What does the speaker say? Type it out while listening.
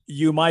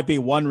You might be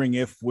wondering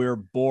if we're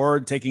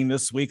bored taking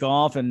this week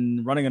off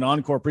and running an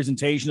encore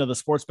presentation of the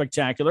Sports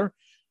Spectacular.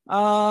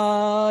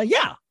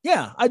 Yeah,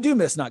 I do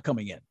miss not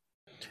coming in.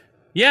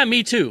 Yeah,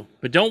 me too.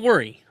 But don't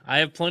worry. I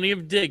have plenty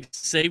of digs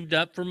saved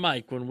up for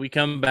Mike when we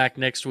come back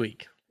next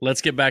week. Let's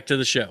get back to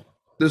the show.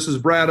 This is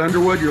Brad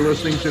Underwood. You're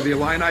listening to the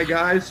Illini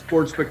Guys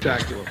Sports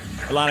Spectacular.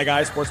 Illini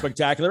Guys Sports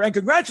Spectacular. And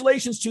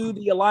congratulations to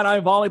the Illini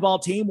volleyball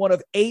team, one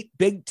of 8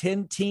 Big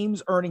Ten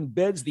teams earning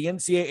bids, the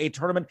NCAA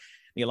tournament.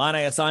 The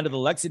Illini assigned to the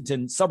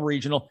Lexington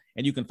Subregional,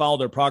 and you can follow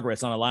their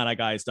progress on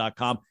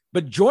IlliniGuys.com.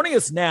 But joining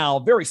us now,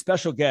 very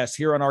special guest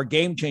here on our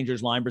Game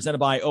Changers line, presented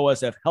by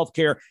OSF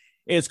Healthcare,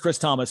 is Chris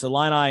Thomas,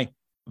 Illini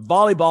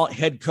volleyball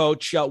head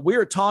coach.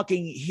 We're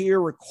talking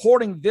here,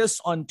 recording this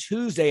on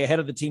Tuesday ahead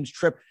of the team's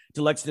trip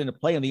to Lexington to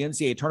play in the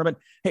NCAA tournament.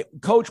 Hey,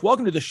 Coach,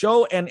 welcome to the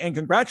show, and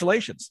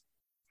congratulations.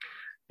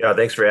 Yeah,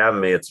 thanks for having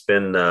me. It's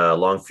been a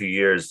long few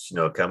years,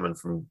 coming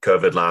from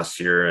COVID last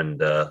year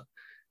and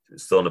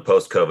still in the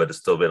post-COVID. It's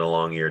still been a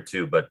long year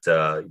too, but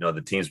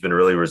the team's been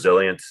really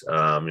resilient.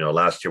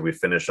 Last year we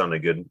finished on a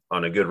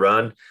good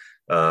run.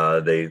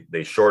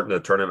 They shortened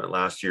the tournament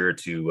last year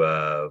to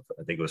I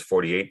think it was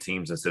 48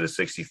 teams instead of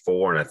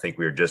 64, and I think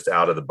we were just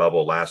out of the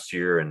bubble last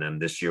year, and then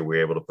this year we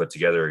were able to put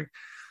together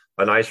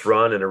a nice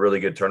run and a really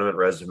good tournament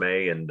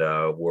resume, and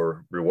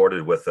we're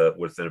rewarded with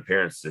an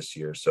appearance this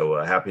year. So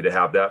happy to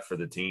have that for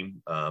the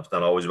team. It's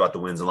not always about the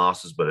wins and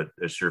losses, but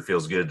it sure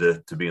feels good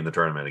to be in the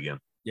tournament again.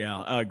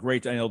 Yeah,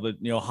 great. I know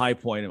the high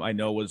point I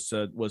know was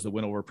the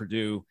win over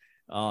Purdue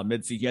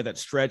mid-season. You had that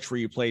stretch where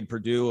you played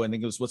Purdue. I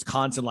think it was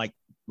Wisconsin, like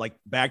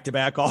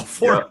back-to-back all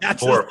 4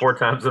 matches. Four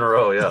times in a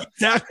row. Yeah,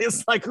 exactly.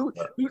 It's like who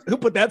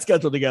put that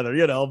schedule together?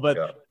 But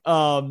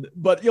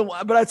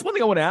that's one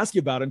thing I want to ask you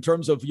about in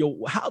terms of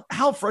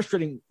how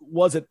frustrating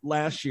was it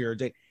last year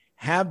to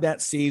have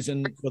that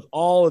season with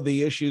all of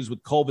the issues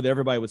with COVID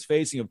everybody was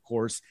facing, of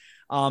course,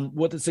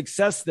 with the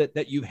success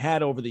that you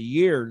had over the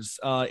years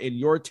in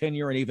your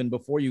tenure and even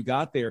before you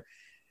got there,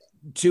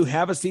 to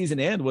have a season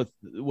end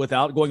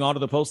without going on to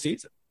the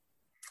postseason.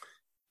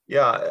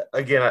 Yeah,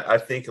 again, I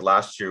think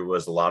last year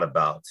was a lot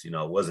about,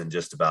 it wasn't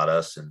just about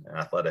us and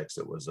athletics.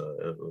 It was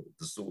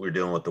we were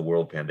dealing with the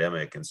world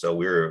pandemic. And so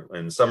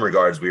in some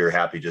regards, we were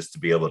happy just to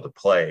be able to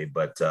play.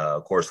 But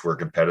of course, we're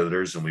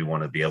competitors and we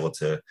want to be able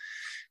to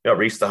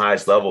reach the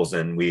highest levels.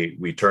 And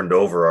we turned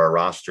over our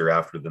roster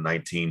after the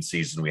 19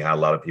 season. We had a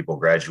lot of people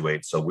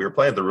graduate. So we were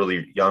playing the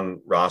really young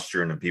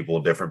roster and people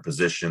in different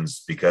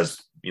positions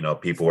because,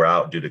 people were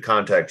out due to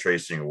contact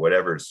tracing or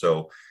whatever.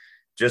 So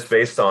just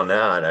based on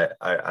that,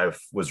 I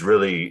was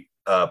really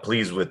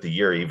pleased with the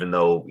year, even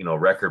though,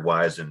 record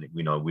wise, and,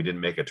 we didn't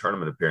make a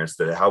tournament appearance,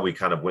 that how we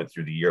kind of went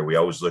through the year. We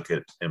always look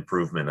at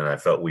improvement, and I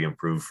felt we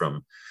improved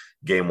from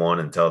game one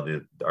until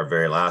our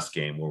very last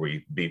game where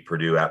we beat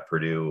Purdue at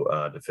Purdue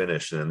to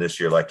finish. And then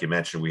this year, like you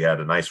mentioned, we had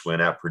a nice win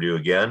at Purdue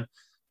again.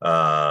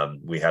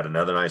 We had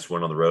another nice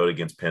win on the road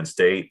against Penn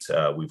State.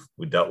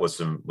 We dealt with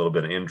some little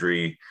bit of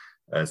injury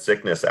and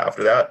sickness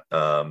after that.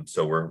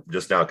 So we're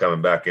just now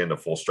coming back into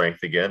full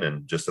strength again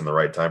and just in the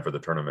right time for the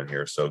tournament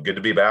here. So good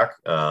to be back.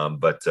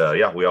 But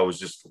we always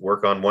just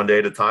work on one day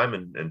at a time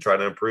and try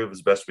to improve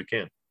as best we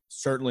can.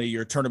 Certainly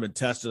your tournament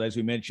tested, as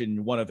we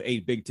mentioned, one of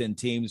 8 Big Ten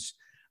teams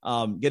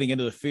getting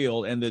into the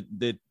field, and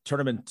the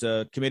tournament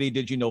committee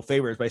did you no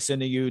favors by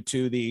sending you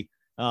to the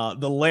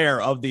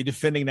lair of the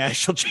defending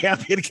national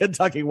champion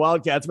Kentucky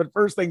Wildcats. But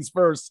first things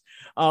first,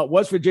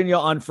 West Virginia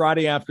on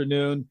Friday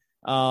afternoon.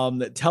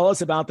 Tell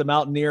us about the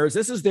Mountaineers.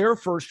 This is their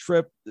first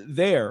trip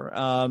there.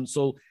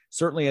 So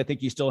certainly I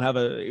think you still have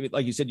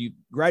like you said, you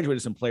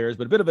graduated some players,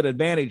 but a bit of an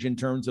advantage in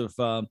terms of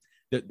the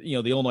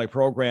Illinois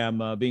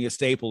program being a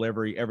staple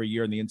every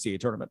year in the NCAA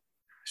tournament.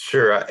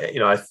 Sure.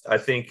 I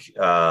think,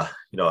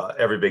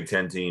 every Big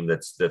Ten team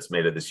that's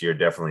made it this year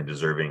definitely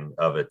deserving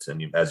of it.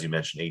 And as you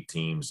mentioned, 8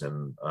 teams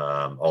and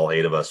all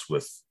 8 of us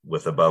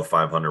with above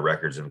 500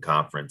 records in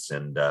conference.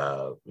 And,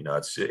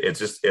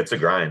 it's a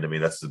grind. I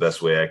mean, that's the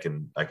best way I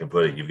can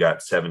put it. You've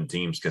got 7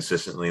 teams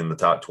consistently in the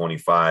top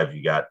 25.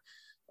 You got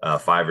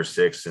 5 or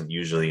 6 and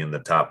usually in the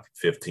top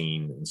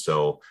 15. And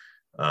so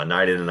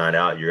night in and night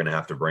out, you're going to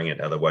have to bring it.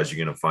 Otherwise,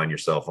 you're going to find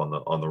yourself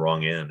on the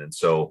wrong end. And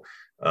so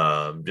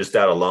just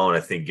that alone, I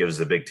think, gives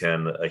the Big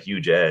Ten a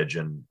huge edge.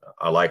 And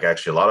I like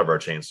actually a lot of our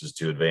chances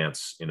to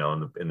advance.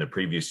 In the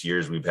previous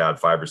years, we've had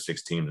 5 or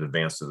 6 teams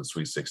advance to the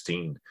Sweet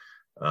 16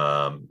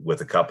 with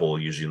a couple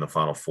usually in the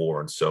Final Four.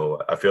 And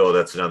so I feel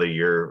that's another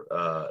year.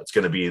 It's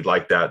going to be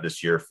like that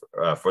this year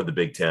for the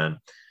Big Ten.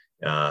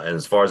 And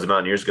as far as the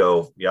Mountaineers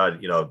go,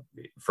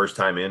 first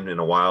time in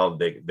a while,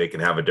 they can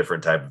have a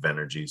different type of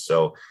energy.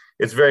 So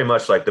it's very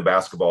much like the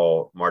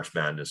basketball March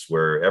Madness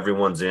where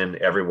everyone's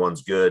in,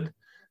 everyone's good.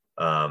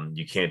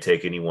 You can't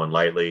take anyone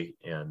lightly,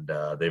 and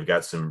they've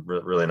got some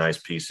really nice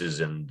pieces,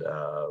 and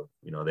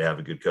they have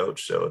a good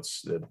coach. So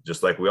it's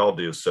just like we all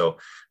do. So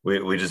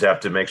we just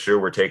have to make sure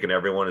we're taking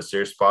everyone as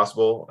serious as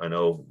possible. I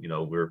know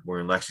we're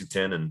in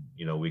Lexington, and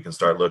we can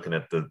start looking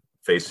at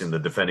facing the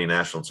defending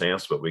national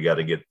champs, but we got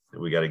to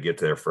get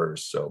there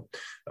first. So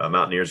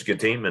Mountaineers, a good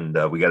team,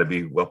 and we got to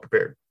be well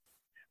prepared.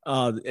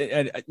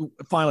 And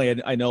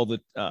finally, I know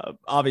that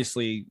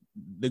obviously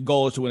the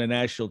goal is to win a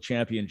national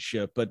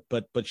championship,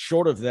 but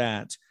short of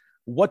that,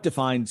 what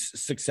defines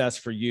success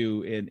for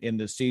you in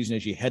the season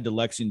as you head to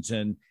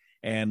Lexington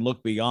and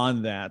look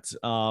beyond that?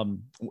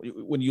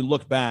 When you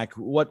look back,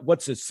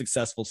 what's a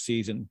successful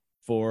season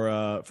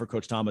for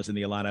Coach Thomas and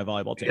the Illini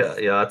volleyball team?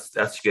 Yeah,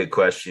 that's a good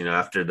question.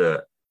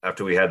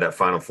 After we had that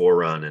Final Four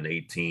run in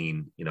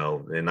 18,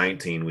 in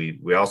 19,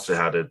 we also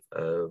had a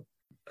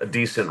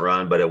decent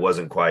run, but it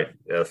wasn't quite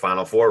a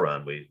Final Four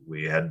run.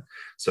 We had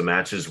some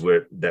matches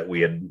that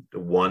we had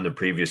won the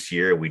previous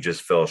year. We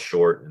just fell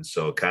short. And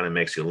so it kind of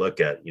makes you look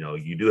at,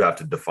 you do have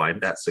to define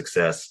that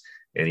success,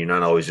 and you're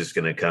not always just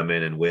going to come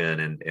in and win.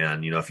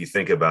 And, if you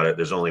think about it,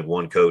 there's only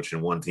one coach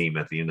and one team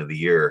at the end of the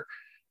year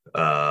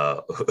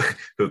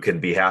who can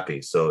be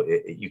happy. So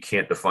you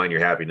can't define your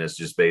happiness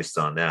just based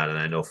on that. And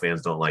I know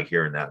fans don't like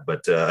hearing that,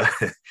 but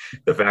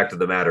the fact of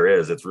the matter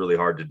is it's really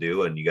hard to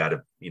do. And you got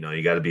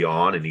to be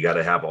on, and you got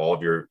to have all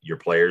of your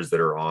players that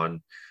are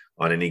on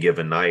any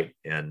given night.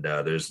 And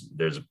there's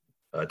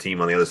a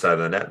team on the other side of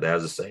the net that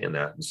has a say in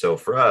that. And so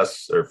for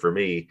us, or for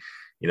me,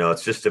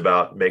 it's just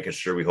about making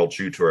sure we hold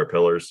true to our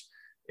pillars,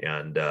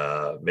 and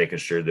making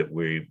sure that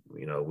we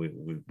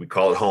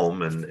call it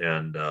home,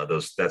 and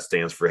that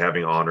stands for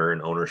having honor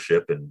and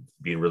ownership and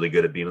being really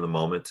good at being in the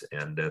moment.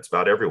 And it's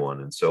about everyone.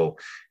 And so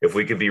if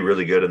we can be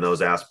really good in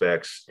those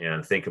aspects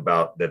and think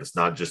about that, it's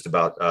not just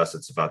about us,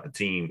 it's about the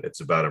team. It's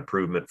about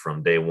improvement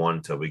from day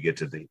one till we get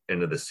to the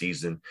end of the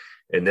season.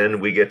 And then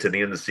we get to the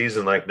end of the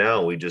season, like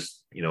now, we just,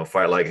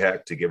 fight like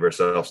heck to give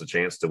ourselves a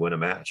chance to win a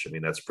match. I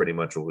mean, that's pretty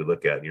much what we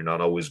look at. You're not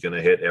always going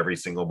to hit every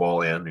single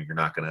ball in, or you're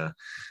not going to,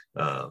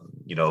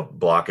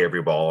 block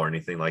every ball or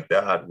anything like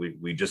that.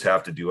 We just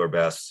have to do our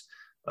best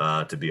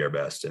to be our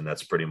best. And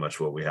that's pretty much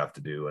what we have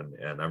to do.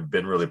 And I've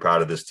been really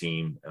proud of this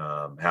team,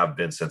 have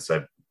been since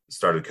I've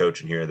started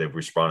coaching here. They've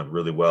responded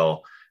really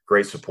well.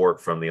 Great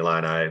support from the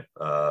Illini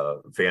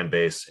fan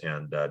base,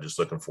 and just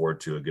looking forward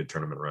to a good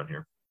tournament run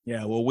here.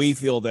 Yeah, well, we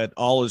feel that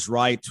all is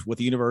right with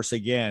the universe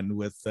again,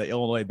 with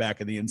Illinois back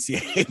in the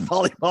NCAA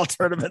volleyball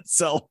tournament.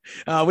 So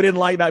we didn't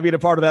like not being a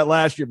part of that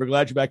last year, but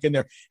glad you're back in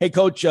there. Hey,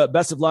 Coach,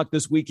 best of luck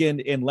this weekend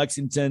in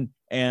Lexington,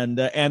 and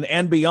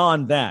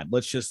beyond that.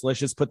 Let's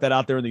just put that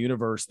out there in the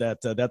universe that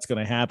that's going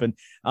to happen.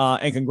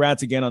 And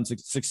congrats again on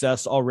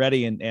success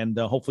already, and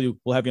hopefully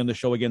we'll have you on the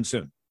show again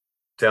soon.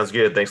 Sounds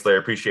good. Thanks, Larry.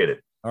 Appreciate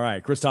it. All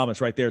right, Chris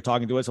Thomas right there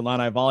talking to us.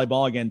 Illini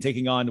volleyball again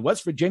taking on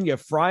West Virginia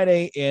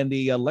Friday in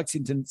the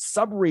Lexington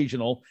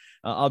sub-regional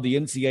of the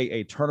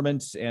NCAA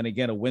tournament. And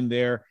again, a win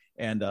there,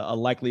 and a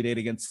likely date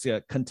against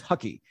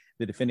Kentucky,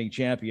 the defending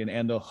champion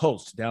and the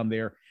host down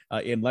there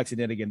in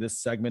Lexington. Again, this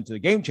segment, the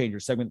Game Changer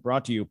segment,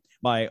 brought to you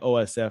by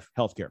OSF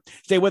Healthcare.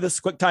 Stay with us,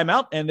 quick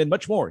timeout, and then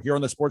much more here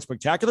on the Sports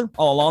Spectacular,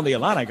 all along the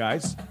Illini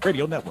Guys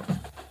Radio Network.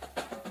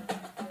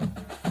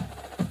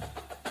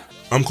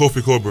 I'm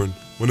Kofi Coburn.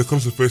 When it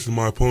comes to facing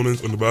my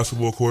opponents on the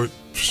basketball court,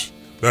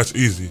 that's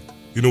easy.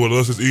 You know what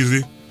else is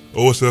easy?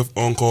 OSF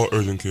On-Call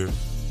Urgent Care.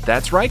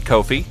 That's right,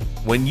 Kofi.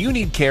 When you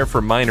need care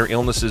for minor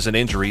illnesses and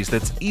injuries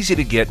that's easy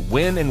to get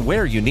when and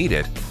where you need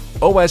it,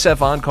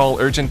 OSF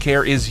On-Call Urgent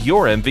Care is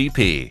your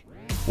MVP.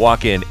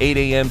 Walk in 8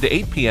 a.m. to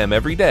 8 p.m.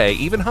 every day,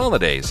 even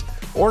holidays,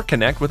 or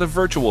connect with a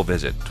virtual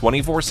visit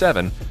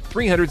 24/7,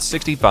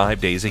 365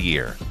 days a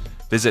year.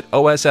 Visit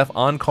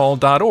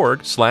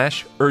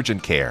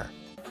osfoncall.org/urgent care.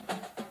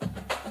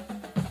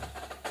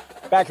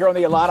 Back here on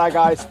the Illini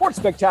Guys Sports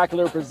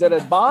Spectacular,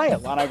 presented by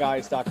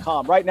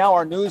IlliniGuys.com. Right now,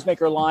 our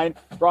Newsmaker line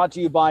brought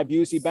to you by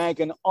Busey Bank.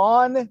 And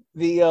on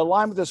the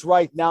line with us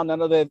right now,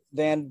 none other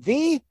than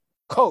the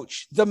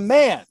coach, the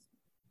man,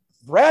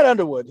 Brad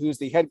Underwood, who's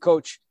the head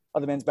coach of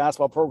the men's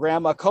basketball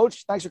program.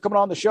 Coach, thanks for coming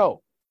on the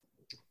show.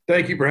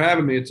 Thank you for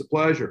having me. It's a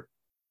pleasure.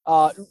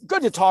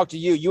 Good to talk to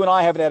you. You and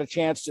I haven't had a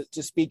chance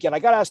to speak yet. I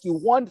got to ask you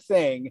one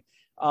thing.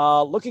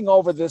 Looking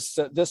over this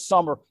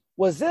summer,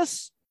 was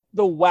this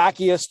the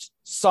wackiest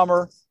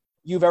summer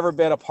you've ever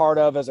been a part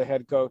of as a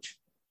head coach?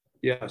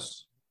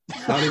 Yes.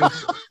 Not even,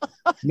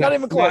 not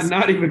even close.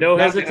 Not even. No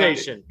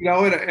hesitation.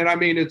 And I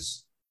mean,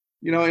 it's,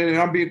 and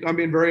I'm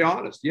being very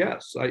honest.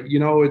 Yes. It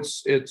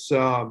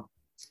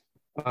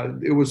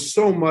was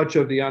so much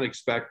of the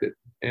unexpected,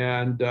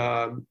 and,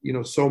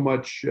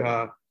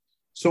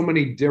 so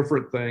many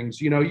different things.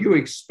 You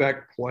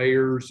expect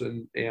players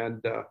and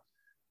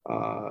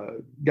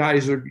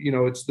guys are,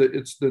 it's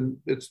the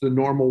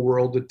normal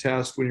world to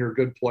test when you're a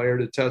good player,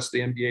 to test the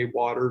NBA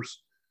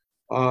waters.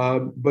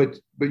 But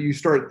you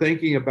start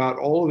thinking about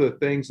all of the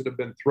things that have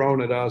been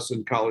thrown at us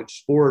in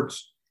college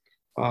sports,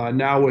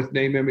 now with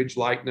name, image,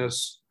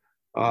 likeness,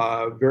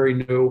 very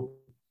new.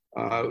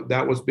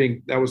 That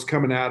was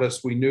coming at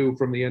us. We knew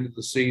from the end of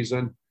the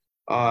season.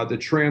 The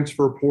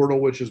transfer portal,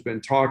 which has been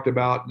talked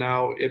about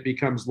now, it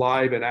becomes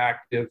live and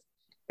active,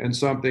 and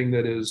something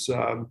that is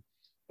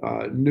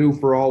new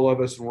for all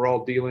of us and we're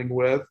all dealing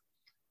with.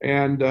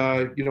 And,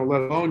 let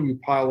alone you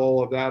pile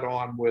all of that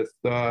on with,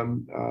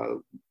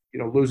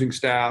 losing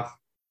staff,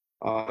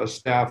 a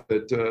staff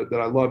that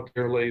I loved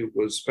dearly,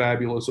 was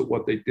fabulous at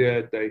what they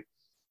did. They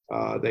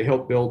They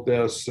helped build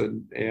this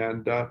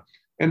and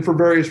for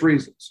various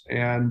reasons.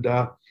 And,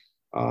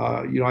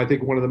 I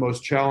think one of the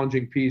most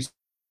challenging pieces,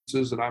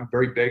 and I'm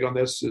very big on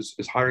this,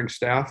 is hiring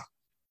staff.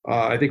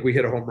 I think we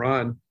hit a home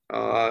run.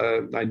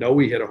 I know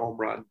we hit a home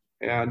run.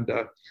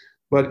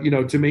 But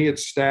to me,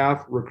 it's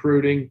staff,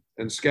 recruiting,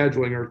 and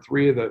scheduling are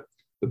three of the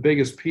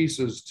biggest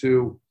pieces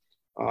to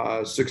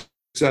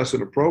success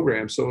in a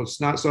program. So it's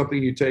not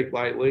something you take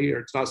lightly, or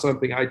it's not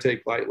something I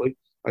take lightly.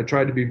 I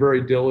tried to be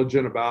very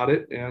diligent about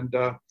it. And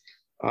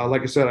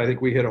like I said, I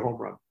think we hit a home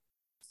run.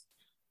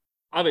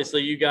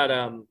 Obviously, you got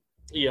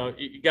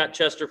you got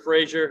Chester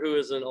Frazier, who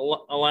is an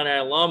Illini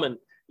alum, and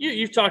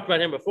you've talked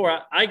about him before.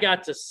 I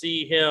got to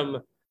see him,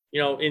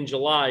 in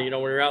July, when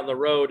we were out on the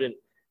road, and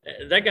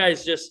that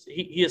guy's just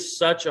he is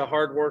such a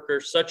hard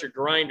worker, such a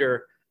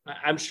grinder.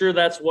 I'm sure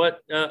that's what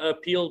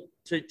appealed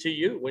to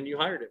you when you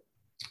hired him.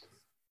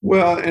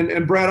 Well,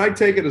 and Brad, I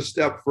take it a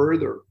step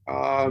further.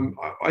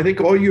 I think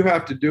all you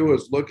have to do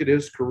is look at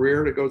his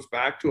career, and it goes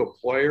back to a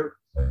player.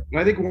 And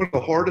I think one of the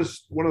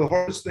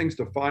hardest things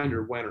to find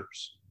are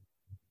winners.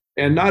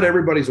 And not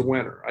everybody's a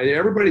winner.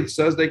 Everybody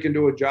says they can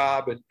do a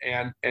job,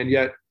 and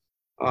yet,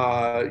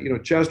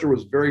 Chester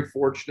was very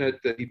fortunate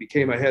that he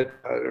became a head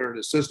or an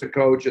assistant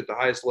coach at the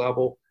highest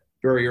level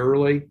very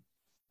early.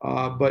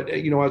 But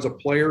as a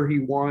player, he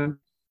won.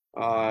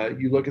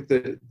 You look at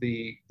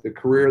the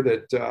career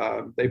that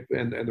they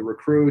and the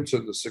recruits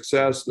and the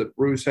success that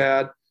Bruce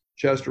had.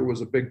 Chester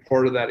was a big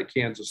part of that at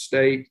Kansas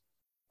State.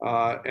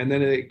 And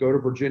then they go to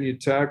Virginia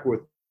Tech with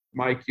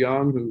Mike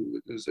Young,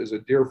 who is a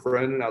dear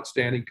friend and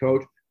outstanding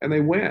coach, and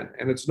they win.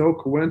 And it's no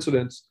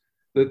coincidence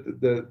that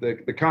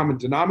the common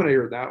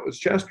denominator of that was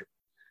Chester.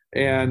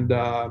 And,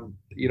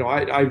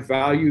 I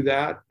value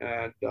that.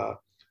 And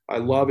I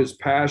love his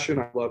passion.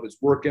 I love his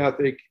work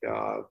ethic.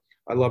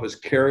 I love his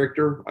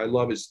character. I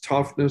love his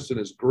toughness and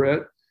his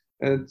grit.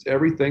 And it's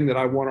everything that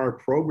I want our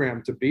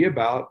program to be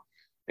about.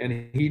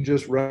 And he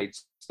just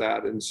writes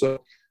that. And so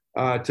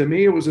to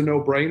me, it was a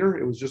no-brainer.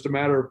 It was just a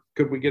matter of,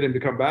 could we get him to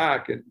come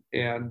back?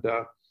 And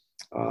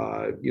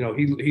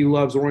he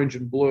loves orange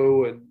and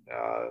blue and,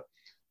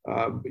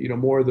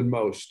 more than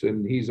most.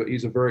 And he's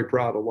a very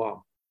proud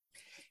alum.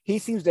 He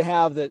seems to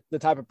have the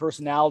type of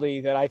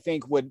personality that I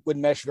think would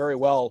mesh very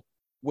well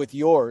with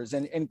yours.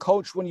 And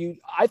Coach,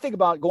 I think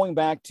about going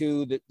back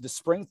to the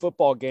spring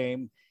football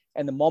game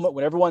and the moment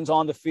when everyone's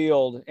on the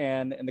field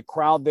and the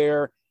crowd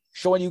there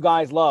showing you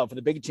guys love for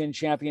the Big Ten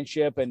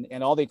championship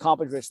and all the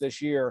accomplishments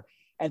this year.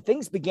 And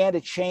things began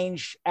to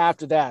change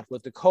after that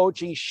with the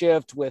coaching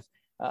shift, with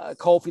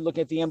Kofi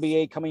looking at the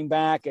NBA coming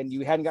back, and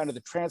you hadn't gotten to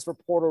the transfer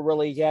portal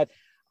really yet.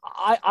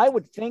 I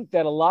would think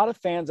that a lot of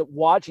fans that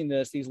watching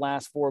these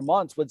last 4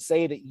 months would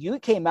say that you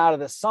came out of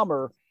the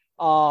summer,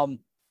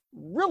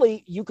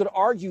 really, you could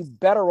argue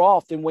better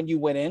off than when you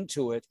went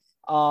into it,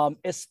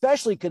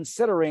 especially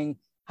considering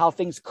how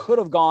things could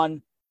have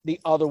gone the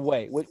other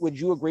way. Would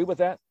you agree with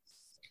that?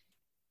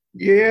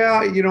 Yeah,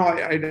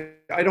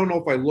 I don't know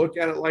if I look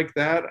at it like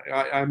that.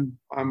 I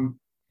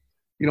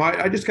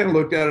just kind of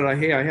looked at it. I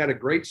had a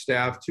great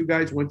staff. 2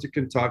 guys went to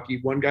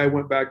Kentucky. 1 guy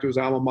went back to his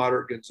alma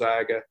mater at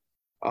Gonzaga.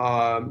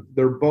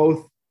 They're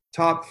both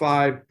top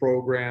 5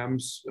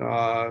 programs,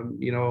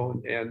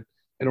 and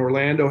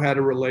Orlando had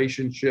a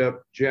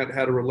relationship. Jet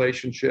had a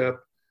relationship,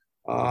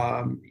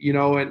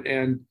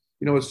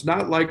 it's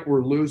not like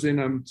we're losing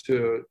them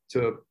to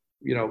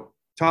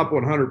top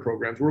 100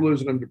 programs. We're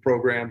losing them to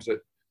programs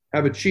that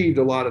have achieved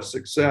a lot of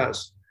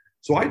success.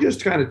 So I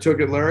just kind of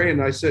took it, Larry,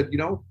 and I said,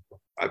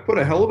 I put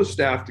a hell of a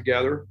staff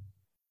together.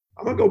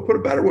 I'm going to go put a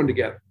better one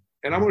together,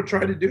 and I'm going to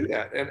try to do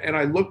that. And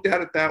I looked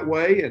at it that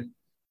way, and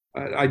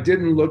I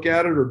didn't look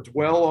at it or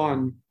dwell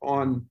on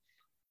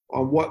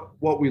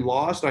what we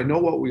lost. I know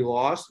what we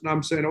lost, and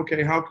I'm saying,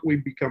 okay, how can we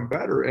become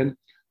better? And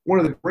one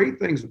of the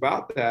great things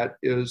about that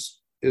is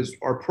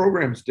our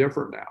program's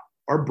different now.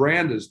 Our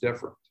brand is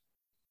different,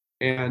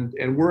 and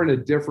we're in a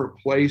different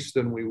place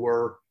than we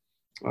were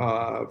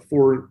 5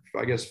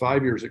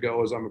 years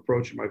ago as I'm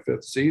approaching my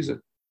 5th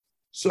season.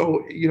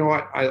 So,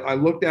 I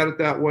looked at it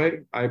that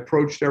way. I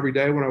approached every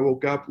day when I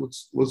woke up,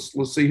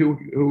 let's see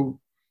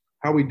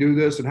how we do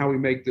this and how we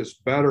make this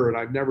better. And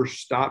I've never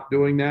stopped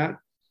doing that.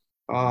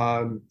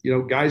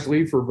 Guys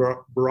leave for a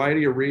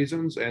variety of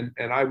reasons, and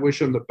I wish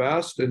them the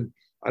best, and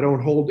I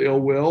don't hold ill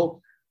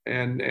will,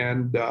 and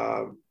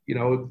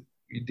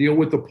you deal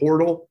with the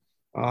portal.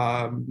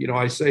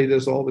 I say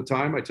this all the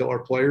time. I tell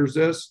our players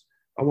this.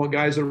 I want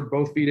guys that are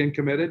both feet in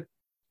committed.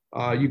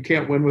 You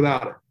can't win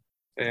without it.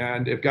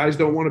 And if guys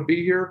don't want to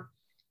be here,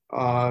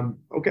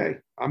 okay,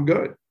 I'm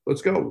good.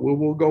 Let's go.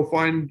 We'll go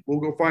find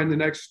the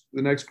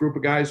next group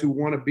of guys who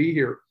want to be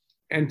here.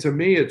 And to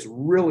me, it's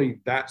really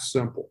that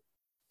simple.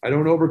 I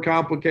don't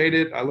overcomplicate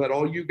it. I let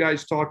all you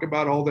guys talk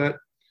about all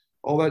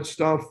that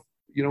stuff,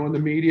 in the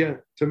media.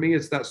 To me,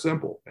 it's that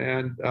simple.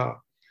 And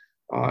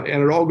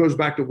it all goes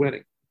back to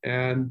winning.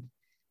 And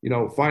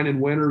finding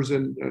winners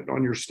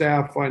on your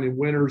staff, finding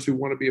winners who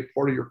want to be a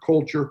part of your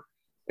culture.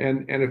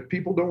 And if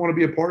people don't want to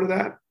be a part of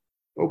that,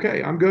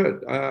 okay, I'm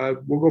good.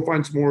 We'll go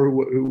find some more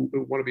who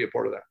want to be a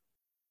part of that.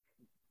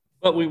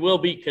 But we will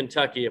beat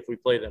Kentucky if we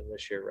play them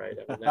this year, right?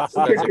 I mean, that's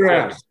We'll kick their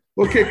ass.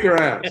 We'll kick their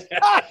ass.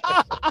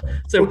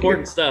 It's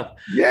important stuff.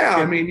 Yeah,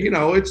 I mean,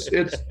 it's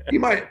you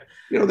might,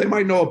 they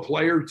might know a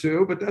player or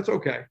two, but that's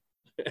okay.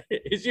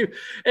 Is you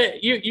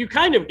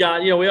kind of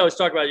got, we always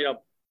talk about,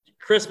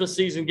 Christmas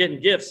season getting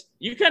gifts.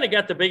 You kind of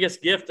got the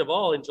biggest gift of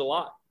all in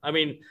July. I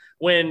mean,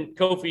 when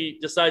Kofi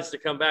decides to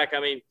come back, I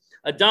mean,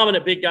 a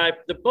dominant big guy,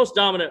 the most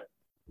dominant,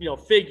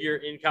 figure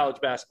in college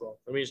basketball.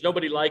 I mean, there's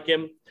nobody like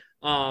him.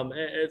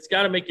 It's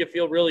got to make you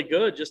feel really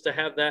good just to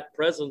have that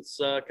presence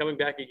coming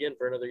back again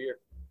for another year.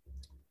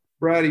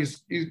 Brad,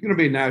 he's going to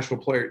be a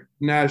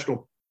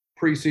national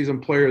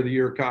preseason player of the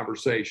year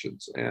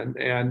conversations. And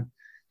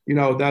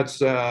that's,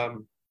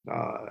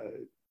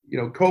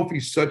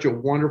 Kofi's such a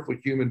wonderful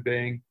human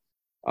being.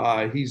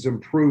 He's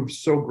improved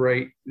so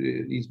great.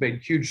 He's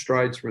made huge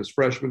strides from his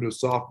freshman to his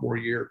sophomore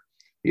year.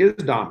 He is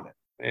dominant.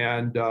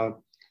 And,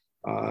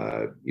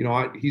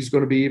 he's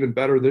going to be even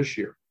better this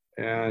year.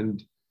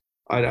 And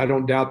I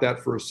don't doubt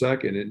that for a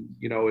second. And,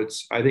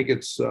 I think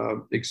it's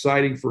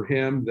exciting for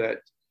him that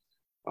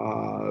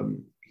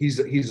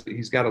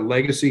he's got a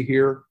legacy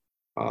here.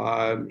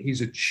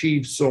 He's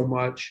achieved so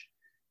much.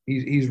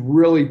 He's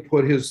really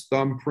put his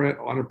thumbprint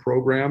on a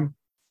program,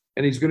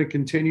 and he's going to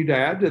continue to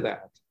add to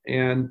that.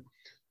 And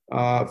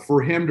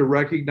for him to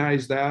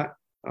recognize that,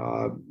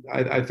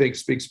 I think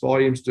speaks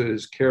volumes to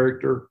his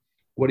character,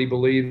 what he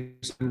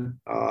believes in,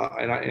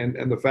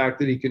 and the fact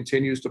that he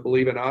continues to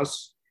believe in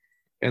us,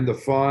 and the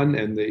fun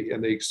and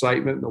the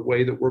excitement and the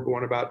way that we're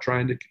going about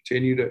trying to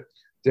continue to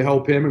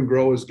help him and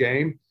grow his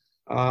game.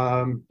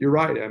 You're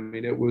right. I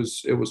mean, it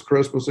was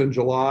Christmas in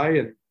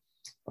July,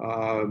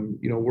 and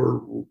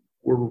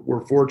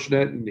we're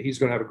fortunate, and he's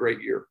going to have a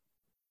great year.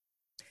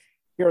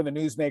 Here on the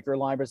Newsmaker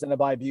line, presented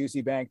by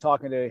Busey Bank,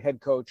 talking to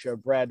head coach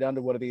Brad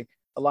Underwood of the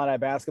Illini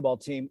basketball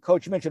team.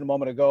 Coach, you mentioned a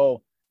moment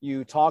ago,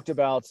 you talked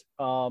about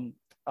how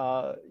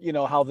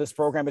this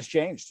program has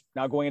changed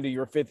now going into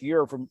your fifth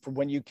year from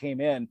when you came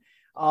in.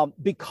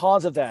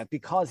 Because of that,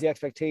 because the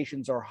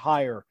expectations are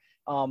higher,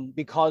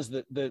 because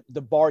the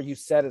bar you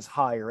set is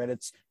higher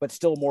but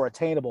still more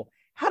attainable.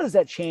 How does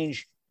that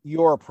change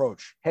your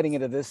approach heading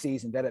into this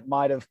season that it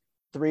might have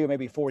 3 or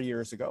maybe 4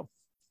 years ago?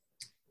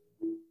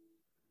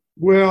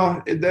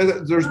 Well,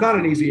 there's not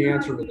an easy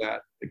answer to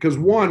that, because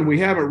one, we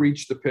haven't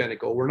reached the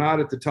pinnacle. We're not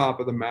at the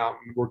top of the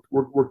mountain.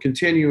 We're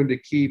continuing to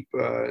keep.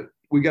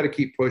 We got to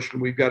keep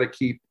pushing. We've got to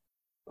keep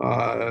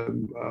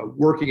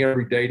working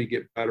every day to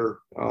get better.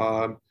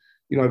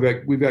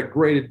 We've got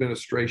great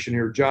administration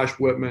here. Josh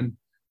Whitman.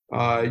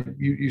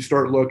 You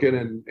start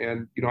looking,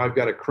 and I've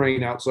got a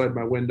crane outside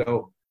my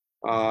window.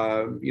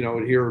 And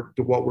here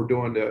to what we're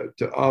doing to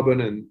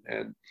Ubben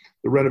and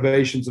the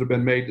renovations that have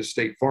been made to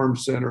State Farm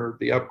Center.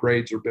 The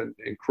upgrades have been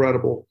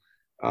incredible.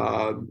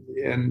 I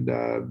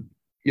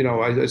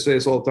say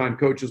this all the time: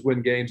 coaches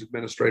win games,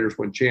 administrators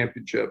win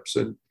championships,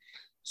 and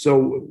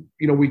so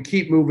we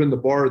keep moving the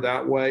bar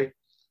that way.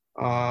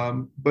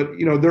 But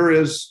there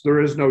is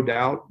no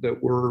doubt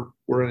that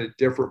we're in a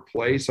different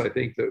place. I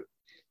think that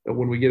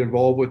when we get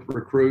involved with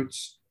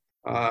recruits,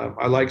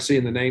 I like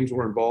seeing the names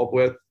we're involved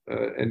with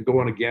and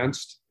going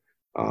against.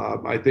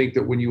 I think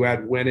that when you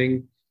add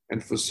winning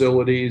and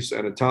facilities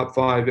and a top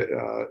 5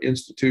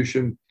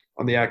 institution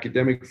on the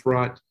academic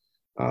front,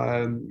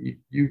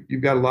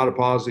 you've got a lot of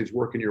positives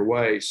working your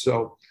way.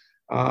 So,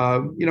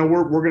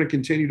 we're going to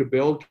continue to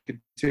build,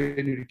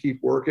 continue to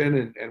keep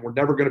working, and we're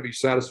never going to be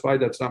satisfied.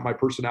 That's not my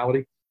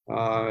personality.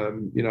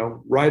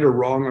 Right or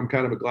wrong, I'm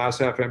kind of a glass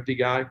half empty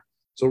guy.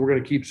 So we're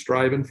going to keep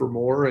striving for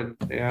more and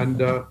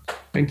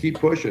keep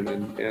pushing.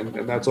 And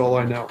that's all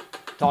I know.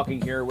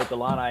 Talking here with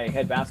Illini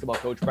head basketball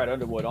coach Brad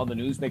Underwood on the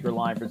Newsmaker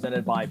line,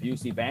 presented by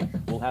Busey Bank.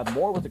 We'll have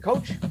more with the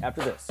coach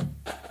after this.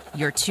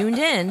 You're tuned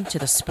in to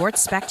the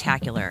Sports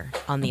Spectacular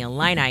on the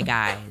Illini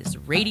Guys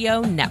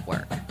Radio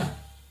Network.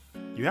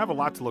 You have a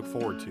lot to look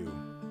forward to.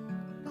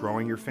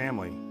 Growing your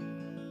family,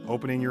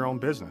 opening your own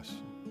business,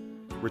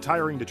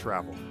 retiring to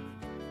travel,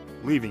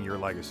 leaving your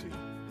legacy.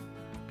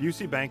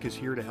 Busey Bank is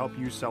here to help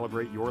you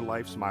celebrate your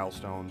life's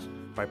milestones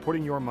by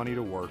putting your money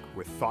to work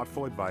with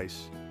thoughtful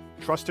advice,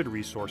 trusted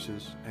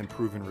resources, and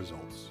proven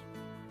results.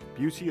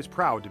 Busey is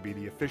proud to be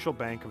the official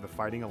bank of the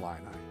Fighting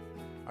Illini,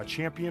 a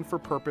champion for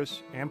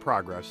purpose and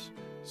progress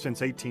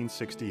since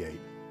 1868.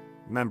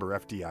 Member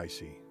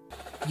FDIC.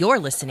 You're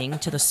listening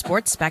to the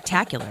Sports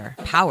Spectacular,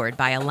 powered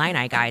by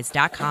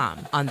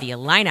IlliniGuys.com on the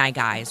Illini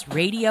Guys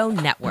Radio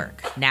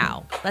Network.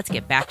 Now, let's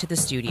get back to the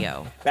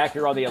studio. Back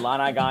here on the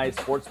Illini Guys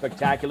Sports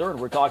Spectacular, and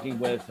we're talking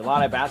with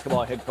Illini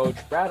basketball head coach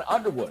Brad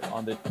Underwood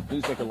on the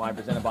Newsmaker line,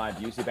 presented by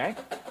Busey Bank.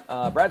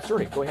 Brad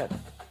Sturdy, go ahead.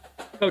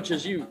 Coach,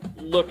 as you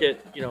look at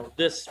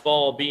this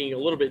fall being a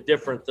little bit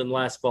different than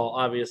last fall,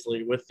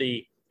 obviously, with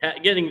the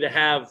getting to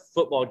have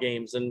football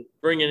games and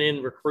bringing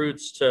in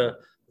recruits to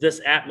this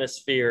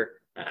atmosphere.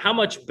 How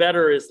much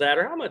better is that,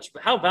 or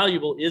how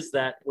valuable is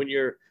that when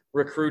you're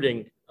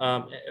recruiting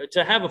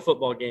to have a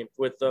football game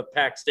with the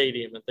packed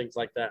stadium and things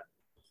like that?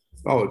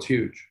 Oh, it's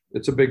huge.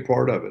 It's a big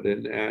part of it.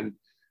 And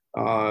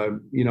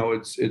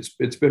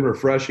It's been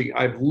refreshing.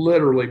 I've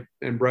literally,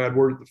 and Brad,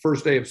 we're the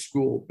first day of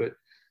school, but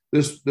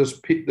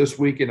this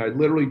weekend I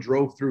literally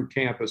drove through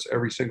campus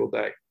every single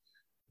day,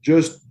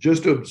 just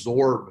to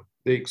absorb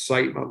the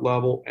excitement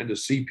level and to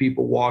see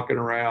people walking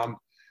around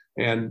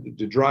and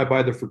to drive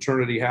by the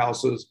fraternity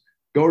houses,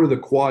 go to the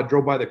quad,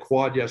 drove by the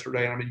quad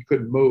yesterday. And I mean, you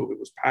couldn't move. It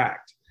was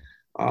packed.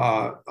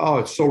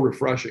 It's so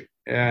refreshing.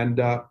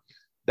 And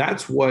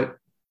that's what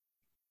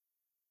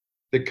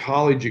the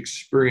college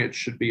experience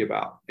should be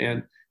about.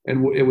 And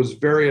it was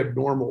very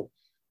abnormal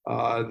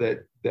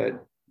that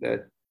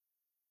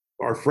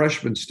our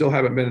freshmen still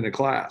haven't been in a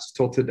class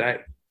till today.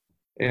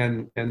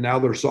 And now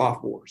they're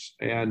sophomores.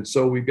 And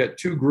so we've got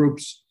two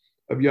groups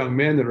of young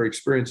men that are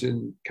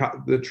experiencing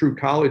the true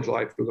college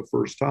life for the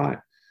first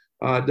time.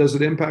 Does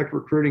it impact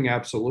recruiting?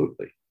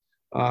 Absolutely.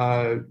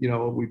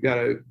 We've got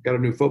a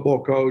new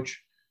football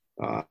coach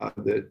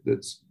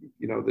that's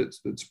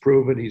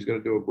proven he's going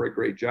to do a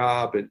great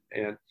job,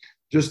 and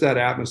just that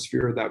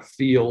atmosphere, that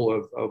feel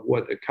of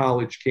what a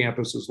college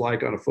campus is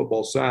like on a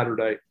football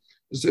Saturday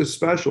is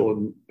special.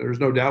 And there's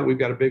no doubt we've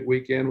got a big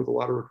weekend with a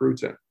lot of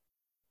recruits in.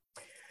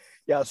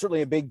 Yeah,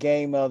 certainly a big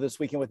game this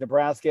weekend with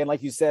Nebraska. And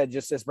like you said,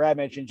 just as Brad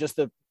mentioned, just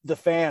the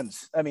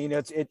fans. I mean,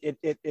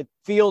 it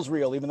feels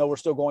real, even though we're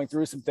still going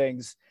through some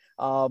things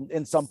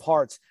in some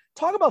parts.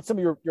 Talk about some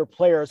of your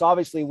players.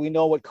 Obviously, we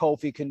know what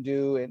Kofi can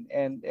do,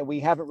 and we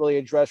haven't really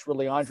addressed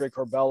Andre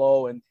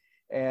Curbelo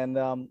and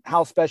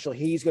how special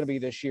he's going to be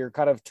this year,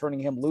 kind of turning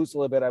him loose a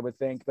little bit, I would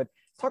think. But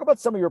talk about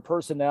some of your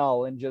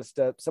personnel and just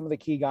some of the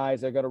key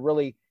guys that are going to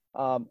really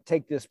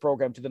take this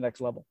program to the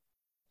next level.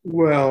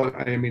 Well,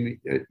 I mean,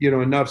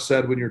 enough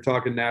said when you're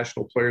talking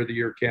National Player of the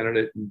Year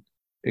candidate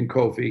in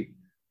Kofi.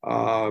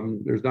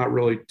 There's not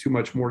really too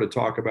much more to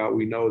talk about.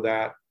 We know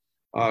that.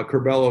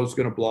 Curbelo is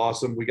going to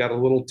blossom. We got a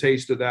little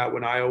taste of that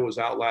when Iowa was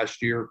out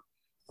last year,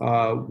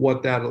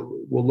 what that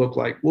will look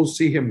like. We'll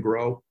see him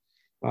grow.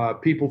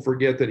 People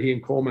forget that he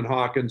and Coleman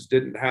Hawkins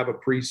didn't have a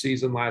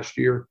preseason last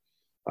year,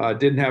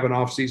 didn't have an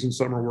off-season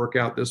summer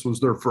workout. This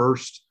was their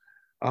first.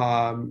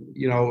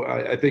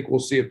 I think we'll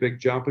see a big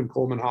jump in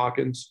Coleman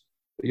Hawkins,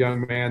 a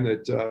young man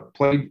that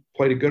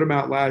played a good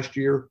amount last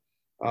year,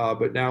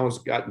 but now has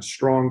gotten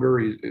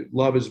stronger.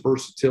 Love his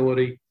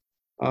versatility.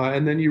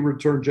 And then you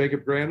return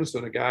Jacob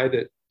Grandison, a guy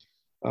that,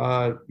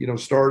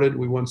 started.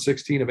 We won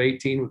 16 of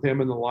 18 with him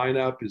in the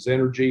lineup. His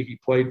energy, he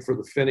played for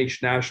the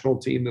Finnish national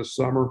team this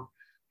summer,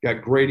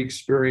 got great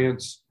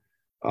experience,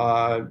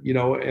 and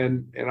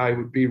I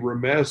would be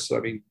remiss. I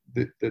mean,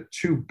 the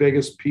two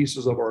biggest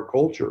pieces of our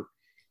culture,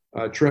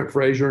 Trent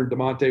Frazier and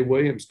DeMonte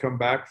Williams, come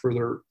back for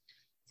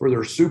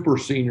their super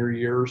senior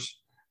years.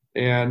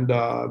 And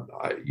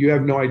you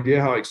have no idea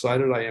how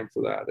excited I am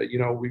for that.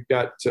 We've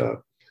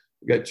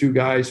got two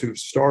guys who've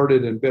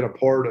started and been a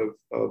part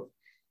of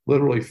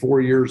literally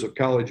 4 years of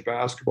college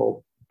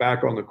basketball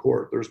back on the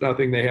court. There's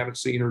nothing they haven't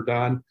seen or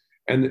done.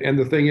 And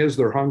the thing is,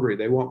 they're hungry.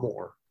 They want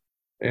more.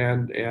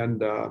 And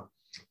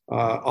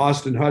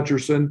Austin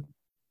Hutcherson,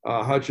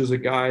 Hutch is a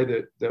guy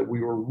that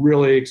we were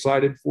really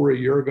excited for a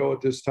year ago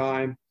at this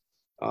time.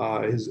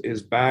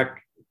 His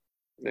back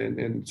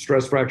and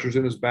stress fractures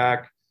in his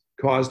back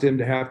caused him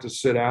to have to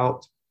sit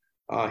out.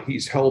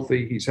 He's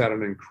healthy. He's had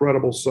an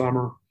incredible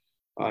summer.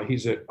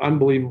 He's an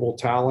unbelievable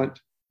talent.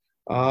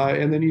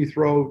 And then you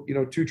throw,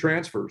 two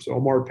transfers.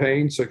 Omar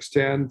Payne,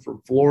 6'10",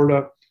 from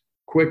Florida,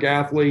 quick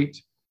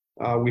athlete.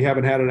 We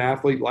haven't had an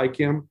athlete like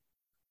him.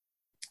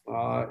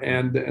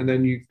 And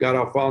then you've got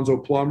Alfonso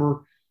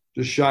Plummer,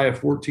 just shy of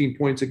 14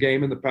 points a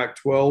game in the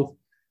Pac-12.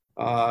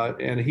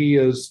 And he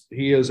is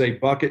a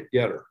bucket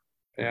getter.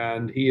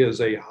 And he is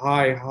a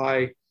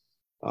high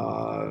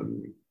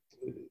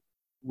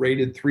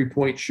rated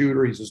three-point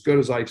shooter. He's as good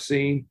as I've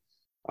seen.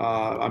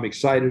 I'm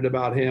excited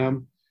about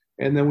him.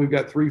 And then we've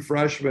got three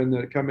freshmen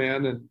that come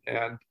in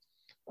and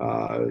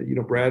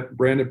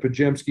Brandon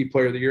Pajemski,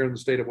 Player of the Year in the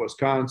state of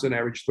Wisconsin,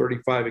 averaged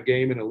 35 a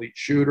game, an elite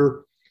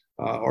shooter.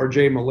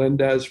 RJ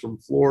Melendez from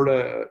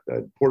Florida,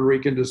 Puerto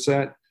Rican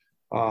descent,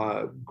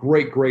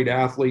 great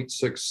athlete,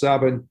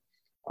 6'7".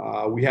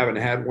 We haven't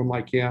had one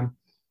like him.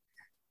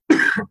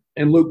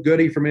 And Luke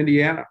Goody from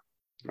Indiana,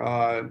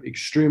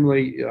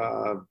 extremely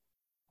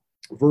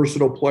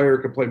versatile player,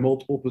 can play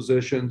multiple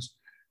positions,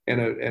 and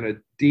a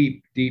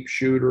deep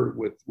shooter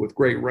with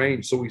great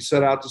range. So we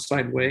set out to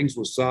sign wings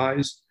with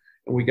size,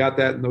 and we got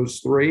that in those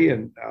three.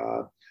 And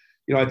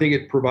I think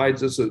it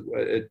provides us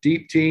a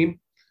deep team.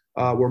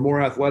 We're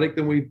more athletic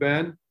than we've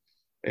been,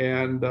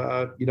 and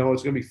it's going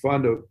to be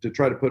fun to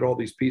try to put all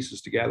these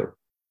pieces together.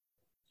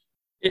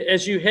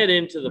 As you head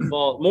into the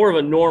fall, more of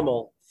a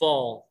normal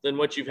fall than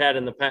what you've had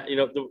in the past,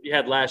 you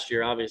had last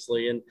year,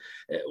 obviously. And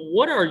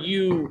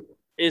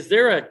is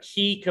there a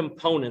key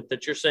component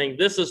that you're saying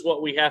this is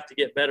what we have to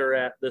get better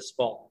at this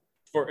fall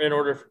in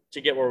order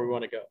to get where we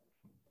want to go?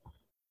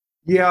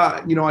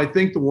 Yeah. I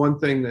think the one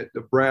thing that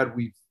Brad,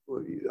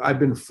 I've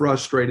been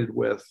frustrated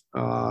with,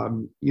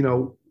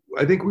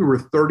 I think we were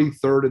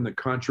 33rd in the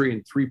country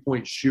in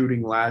 3-point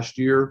shooting last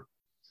year,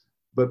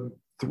 but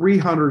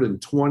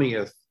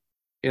 320th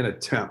in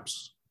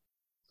attempts.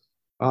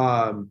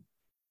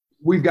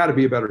 we've got to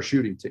be a better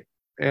shooting team.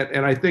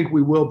 And I think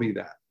we will be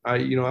that.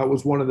 That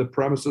was one of the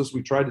premises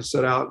we tried to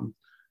set out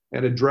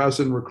and address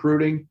in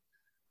recruiting.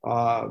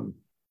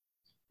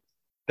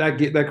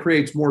 That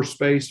creates more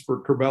space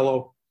for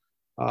Curbelo,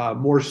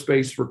 more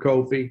space for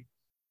Kofi,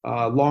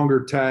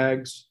 longer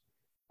tags.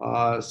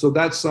 So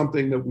that's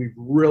something that we've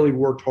really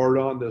worked hard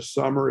on this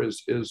summer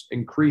is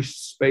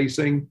increased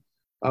spacing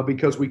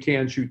because we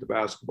can shoot the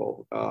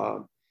basketball.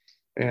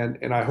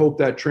 And I hope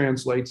that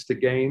translates to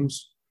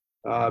games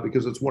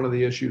because it's one of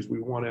the issues we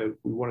want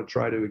to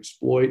try to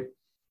exploit.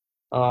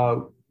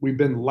 We've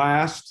been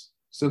last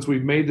since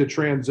we've made the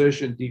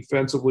transition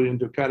defensively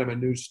into kind of a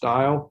new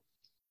style.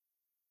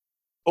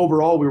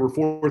 Overall, we were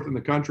fourth in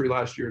the country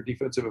last year in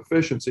defensive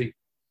efficiency.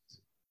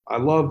 I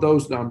love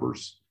those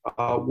numbers.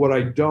 What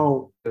I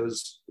don't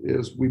is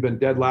we've been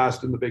dead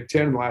last in the Big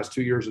Ten in the last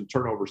 2 years in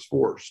turnovers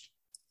forced.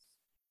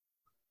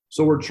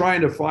 So we're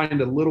trying to find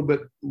a little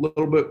bit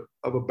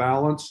of a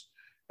balance.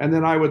 And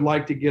then I would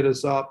like to get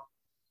us up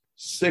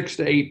 6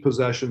 to 8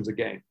 possessions a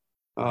game.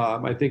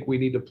 I think we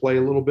need to play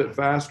a little bit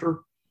faster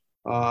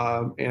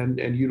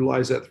and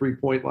utilize that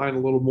 3-point line a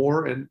little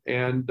more and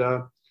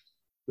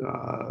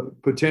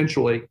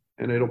potentially,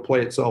 and it'll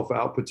play itself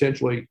out,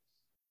 potentially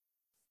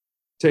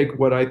take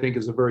what I think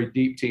is a very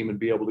deep team and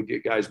be able to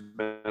get guys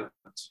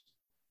minutes.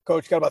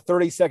 Coach, got about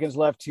 30 seconds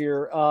left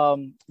here.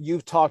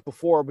 You've talked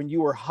before when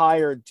you were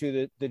hired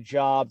to the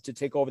job to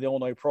take over the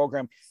Illinois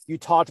program, you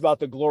talked about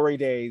the glory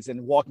days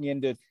and walking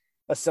into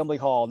Assembly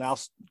Hall, now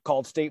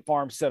called State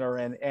Farm Center,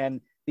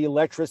 and the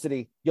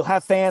electricity. You'll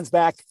have fans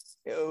back,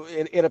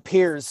 it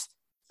appears,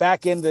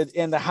 back in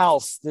the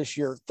house this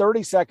year.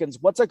 30 seconds.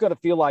 What's it going to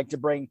feel like to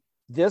bring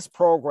this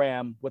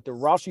program with the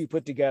roster you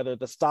put together,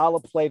 the style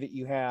of play that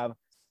you have,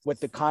 with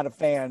the kind of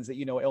fans that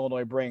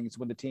Illinois brings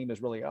when the team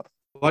is really up?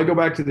 Well, I go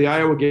back to the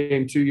Iowa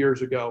game 2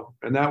 years ago,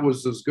 and that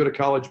was as good a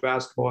college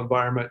basketball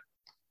environment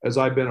as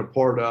I've been a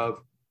part of.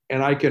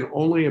 And I can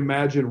only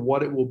imagine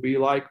what it will be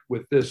like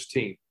with this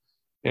team.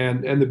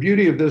 And the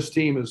beauty of this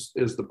team is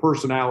the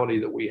personality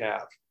that we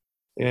have,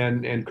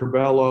 and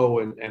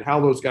Curbelo and how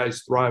those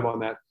guys thrive on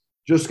that.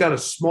 Just got a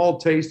small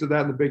taste of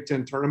that in the Big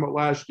Ten tournament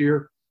last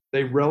year.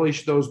 They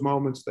relish those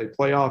moments. They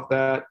play off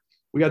that.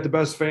 We got the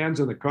best fans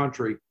in the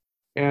country.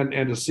 And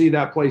to see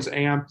that place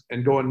amped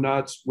and going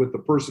nuts with the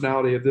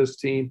personality of this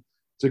team,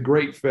 it's a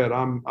great fit.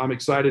 I'm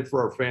excited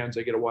for our fans.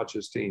 They get to watch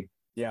this team.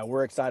 Yeah,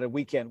 we're excited.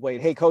 We can't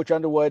wait. Hey, Coach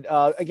Underwood,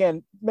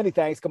 again, many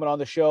thanks coming on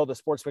the show, the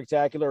Sports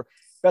Spectacular.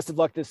 Best of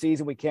luck this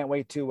season. We can't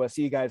wait to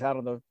see you guys out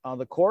on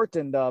the court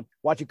and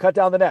watch you cut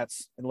down the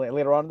nets and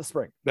later on in the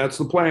spring. That's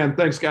the plan.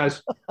 Thanks,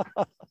 guys.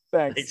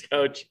 Thanks,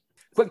 Coach.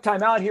 Quick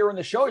timeout here in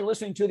the show. You're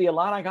listening to the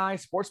Illini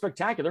Guys Sports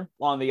Spectacular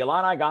on the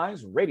Illini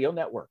Guys Radio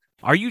Network.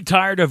 Are you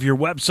tired of your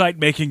website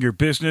making your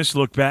business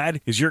look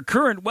bad? Is your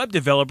current web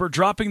developer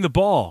dropping the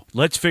ball?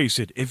 Let's face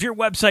it, if your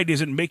website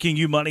isn't making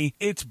you money,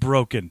 it's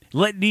broken.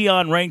 Let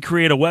Neon Rain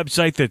create a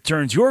website that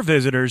turns your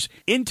visitors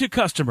into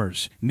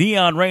customers.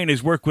 Neon Rain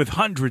has worked with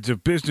hundreds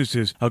of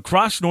businesses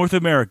across North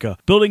America,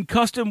 building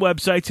custom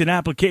websites and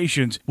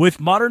applications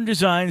with modern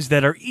designs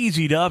that are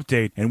easy to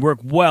update and work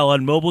well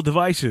on mobile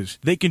devices.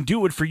 They can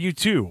do it for you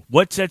too.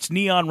 What sets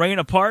Neon Rain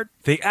apart?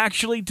 They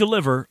actually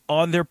deliver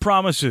on their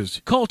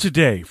promises. Call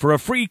today for a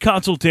free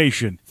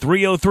consultation.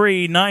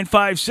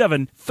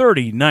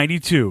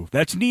 303-957-3092.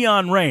 That's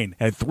Neon Rain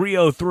at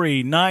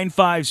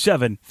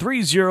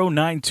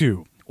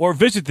 303-957-3092. Or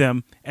visit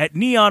them at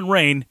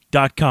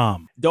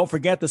neonrain.com. Don't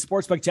forget the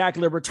Sports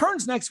Spectacular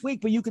returns next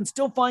week, but you can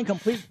still find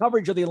complete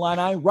coverage of the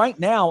Illini right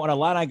now on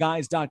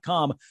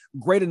IlliniGuys.com.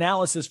 Great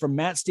analysis from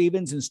Matt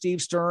Stevens and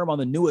Steve Sturm on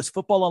the newest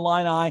football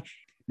Illini.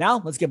 Now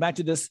let's get back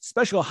to this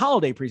special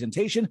holiday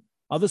presentation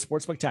of the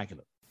Sports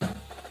Spectacular.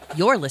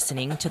 You're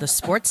listening to the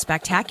Sports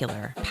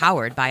Spectacular,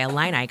 powered by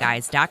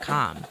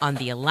IlliniGuys.com on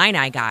the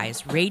Illini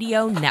Guys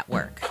Radio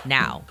Network.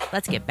 Now,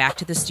 let's get back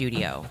to the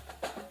studio.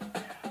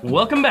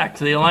 Welcome back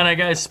to the Illini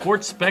Guys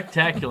Sports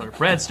Spectacular.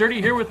 Brad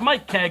Sturdy here with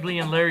Mike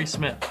Cagley and Larry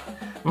Smith.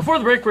 Before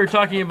the break, we were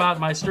talking about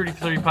my Sturdy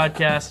 30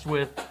 podcast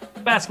with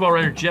basketball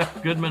writer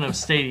Jeff Goodman of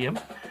Stadium.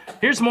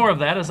 Here's more of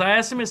that as I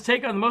asked him his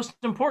take on the most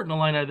important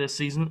Illini this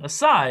season,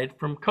 aside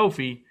from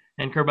Kofi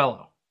and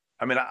Curbelo.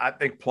 I mean, I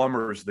think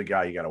Plummer is the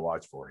guy you got to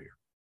watch for here.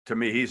 To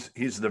me,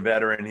 he's the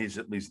veteran. He's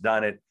at least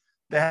done it.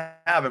 They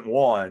haven't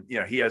won.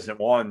 He hasn't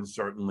won,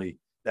 certainly,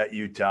 that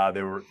Utah.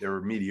 They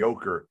were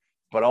mediocre.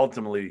 But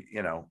ultimately,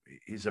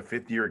 he's a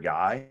fifth-year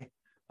guy,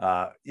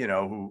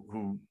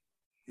 who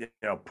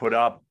put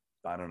up,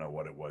 I don't know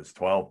what it was,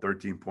 12,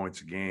 13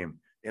 points a game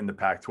in the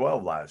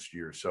Pac-12 last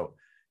year. So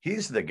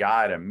he's the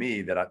guy to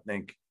me that I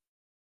think,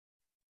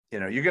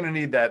 you're going to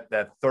need that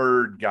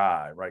third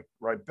guy, right?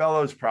 Right.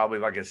 Bellows probably,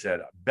 like I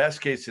said,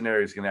 best case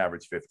scenario is going to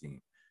average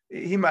 15.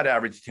 He might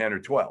average 10 or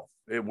 12.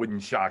 It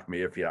wouldn't shock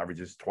me if he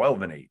averages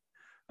 12 and 8.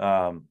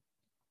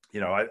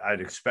 I'd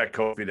expect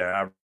Kofi to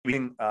have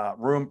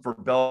room for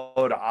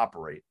Bello to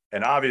operate,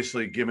 and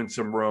obviously given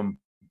some room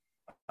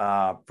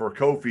for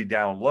Kofi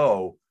down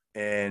low,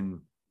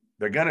 and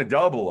they're going to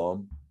double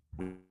him.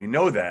 We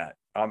know that.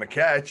 on the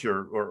catch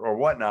or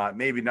whatnot.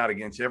 Maybe not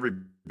against every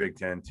Big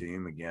Ten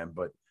team again,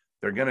 but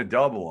they're going to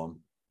double them.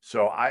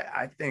 So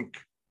I think,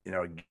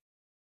 again,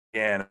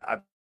 I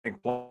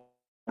think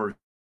Plummer's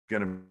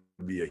going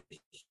to be a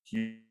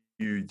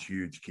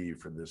huge key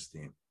for this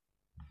team.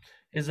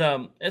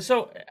 And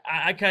so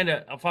I kind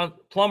of found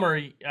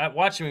Plummer. I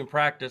watched him in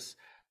practice.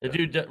 The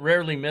dude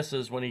rarely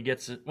misses when he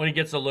gets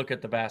a look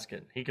at the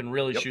basket. He can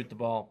really shoot the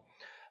ball.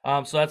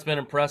 So that's been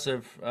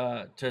impressive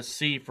to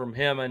see from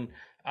him, and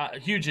a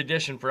huge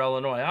addition for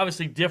Illinois.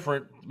 Obviously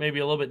different, maybe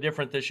a little bit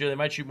different this year. They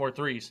might shoot more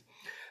threes.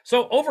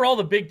 So overall,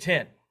 the Big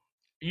Ten.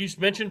 You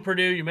mentioned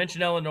Purdue. You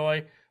mentioned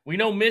Illinois. We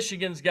know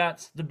Michigan's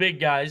got the big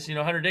guys,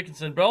 Hunter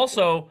Dickinson, but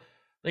also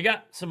they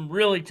got some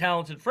really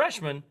talented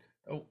freshmen.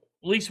 At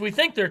least we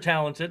think they're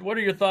talented. What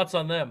are your thoughts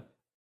on them?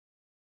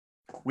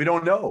 We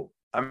don't know.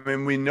 I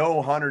mean, we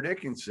know Hunter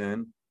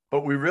Dickinson,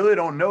 but we really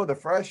don't know the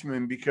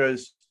freshmen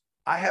because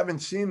I haven't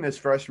seen this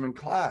freshman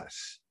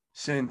class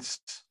since,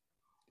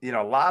 a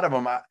lot of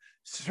them. I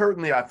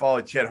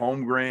followed Chet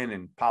Holmgren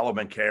and Paolo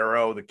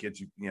Banchero, the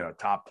kids,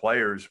 top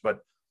players, but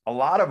a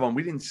lot of them,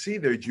 we didn't see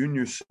their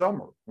junior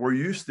summer. We're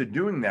used to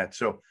doing that.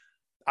 So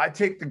I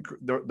take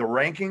the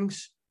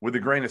rankings with a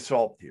grain of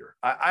salt here.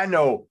 I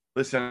know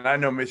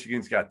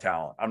Michigan's got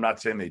talent. I'm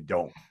not saying they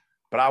don't,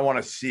 but I want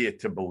to see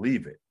it to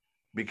believe it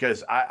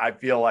because I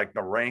feel like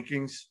the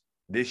rankings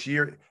this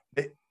year,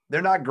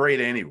 they're not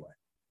great anyway.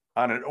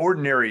 On an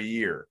ordinary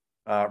year,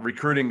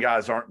 recruiting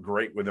guys aren't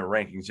great with their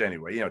rankings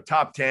anyway.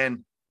 Top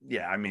 10,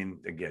 yeah, I mean,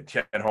 again,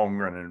 Chet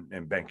Holmgren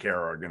and Banchero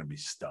are going to be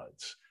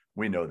studs.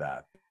 We know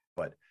that.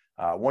 But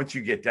once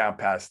you get down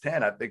past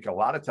 10, I think a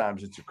lot of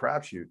times it's a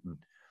crapshoot.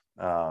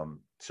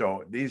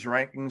 So these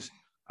rankings,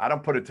 I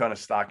don't put a ton of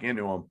stock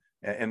into them.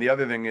 And the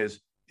other thing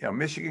is,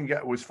 Michigan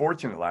was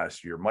fortunate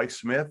last year. Mike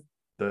Smith,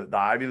 the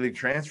Ivy League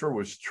transfer,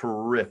 was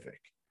terrific.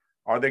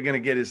 Are they going to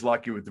get as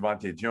lucky with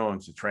Devontae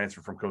Jones, the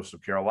transfer from Coastal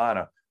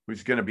Carolina,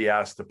 who's going to be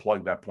asked to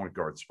plug that point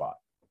guard spot?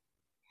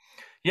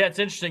 Yeah, it's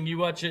interesting. You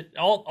watch it,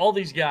 all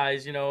these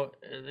guys,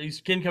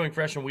 these incoming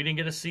freshmen, we didn't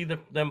get to see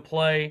them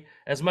play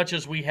as much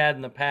as we had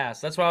in the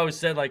past. That's why I always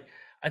said,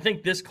 I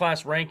think this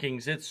class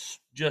rankings, it's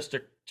just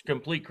a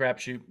complete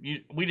crapshoot. You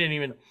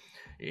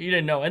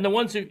didn't know. And the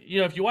ones who,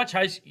 if you watch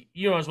as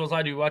well as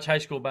I do, watch high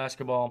school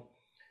basketball,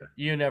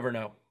 you never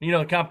know.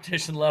 The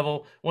competition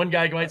level, one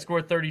guy might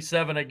score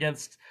 37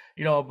 against,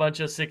 a bunch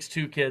of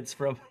 6'2" kids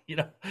from,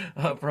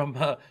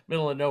 from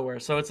middle of nowhere.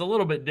 So it's a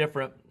little bit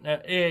different.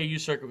 AAU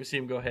circuit, we see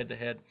them go head to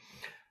head.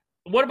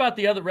 What about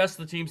the rest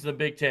of the teams in the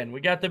Big Ten?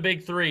 We got the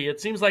big three. It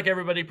seems like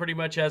everybody pretty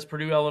much has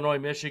Purdue, Illinois,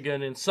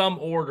 Michigan in some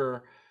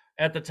order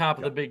at the top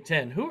of the Big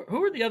Ten. Who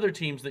are the other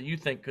teams that you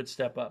think could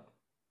step up?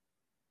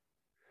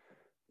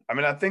 I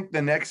mean, I think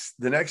the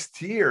next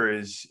tier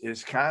is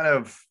kind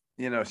of,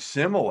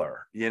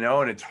 similar,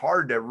 and it's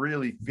hard to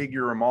really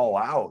figure them all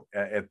out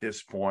at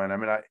this point. I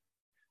mean,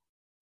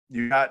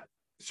 you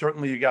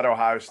got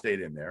Ohio State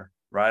in there,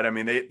 right? I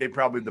mean, they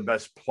probably the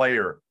best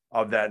player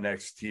of that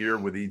next tier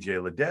with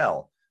EJ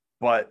Liddell,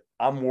 but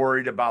I'm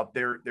worried about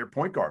their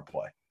point guard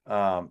play,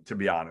 to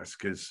be honest,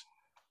 because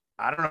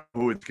I don't know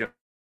who it's going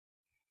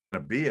to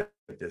be at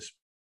this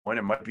point.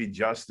 It might be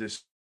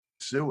Justice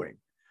Suing.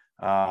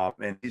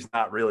 And he's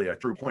not really a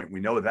true point.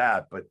 We know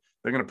that, but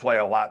they're going to play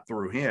a lot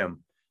through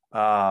him.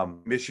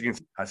 Michigan,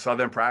 I saw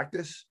them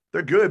practice.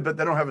 They're good, but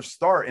they don't have a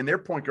start in their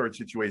point guard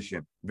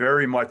situation.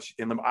 Very much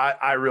in them.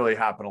 I really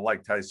happen to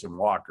like Tyson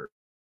Walker,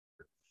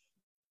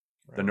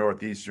 the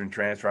Northeastern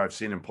transfer. I've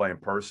seen him play in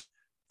person.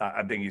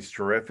 I think he's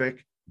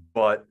terrific,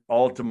 but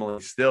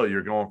ultimately still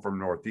you're going from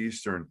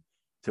Northeastern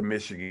to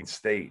Michigan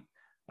State.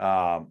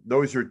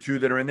 Those are two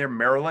that are in there.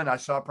 Maryland, I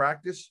saw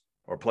practice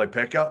or play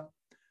pickup.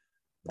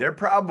 They're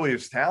probably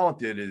as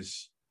talented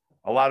as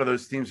a lot of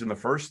those teams in the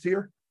first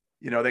tier.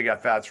 They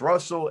got Fats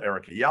Russell,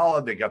 Eric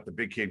Ayala. They got the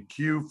big kid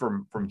Q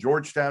from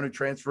Georgetown who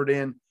transferred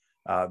in.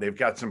 They've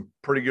got some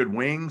pretty good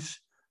wings.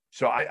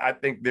 So I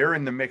think they're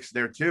in the mix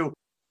there too.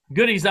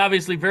 Goody's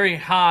obviously very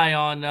high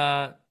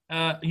on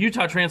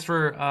Utah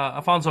transfer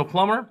Alfonso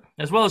Plummer,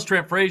 as well as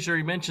Trent Frazier.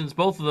 He mentions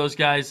both of those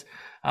guys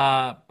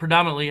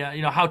predominantly,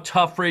 how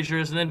tough Frazier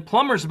is. And then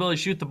Plummer's ability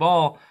to shoot the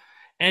ball.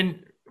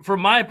 And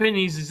from my opinion,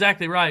 he's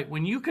exactly right.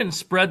 When you can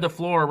spread the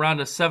floor around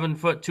a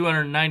 7-foot,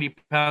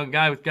 290-pound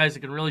guy with guys that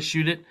can really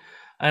shoot it,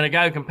 and a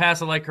guy who can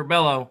pass it like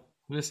Curbelo,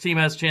 this team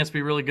has a chance to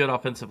be really good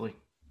offensively.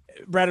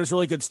 Brad, it was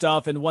really good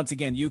stuff. And once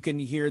again, you can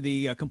hear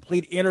the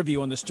complete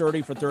interview on the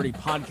Sturdy for 30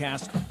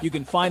 podcast. You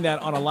can find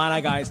that on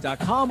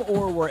IlliniGuys.com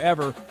or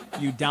wherever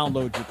you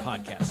download your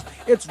podcast.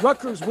 It's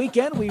Rutgers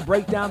weekend. We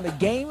break down the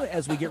game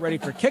as we get ready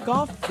for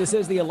kickoff. This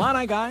is the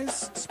Illini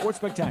Guys Sports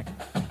Spectacular.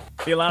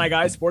 The Illini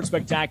Guys Sports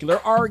Spectacular,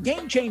 our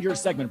Game Changer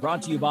segment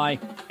brought to you by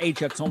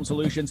HX Home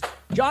Solutions.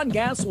 John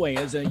Gasaway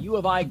is a U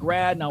of I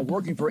grad now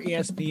working for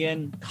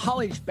ESPN,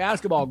 college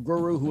basketball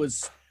guru who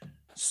is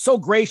so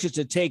gracious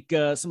to take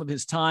some of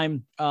his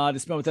time to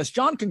spend with us.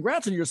 John,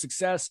 congrats on your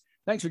success.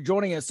 Thanks for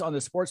joining us on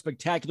the Sports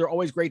Spectacular.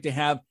 Always great to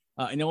have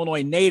an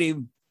Illinois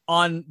native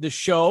on the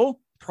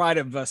show. pride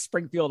of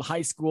Springfield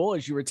High School,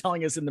 as you were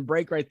telling us in the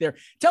break right there.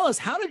 Tell us,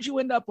 how did you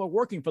end up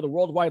working for the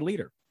Worldwide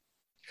Leader?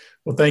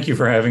 Well, thank you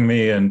for having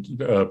me, and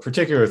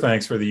particular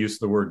thanks for the use of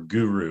the word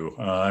guru.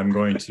 I'm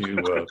going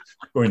to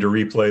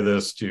replay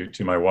this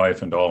to my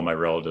wife and to all my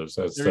relatives.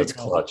 That's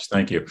clutch.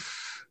 Thank you.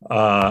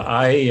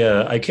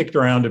 I kicked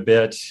around a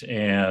bit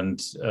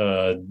and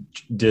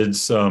did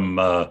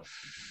some.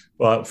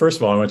 Well, first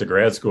of all, I went to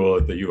grad school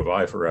at the U of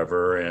I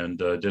forever and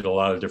did a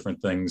lot of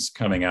different things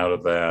coming out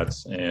of that.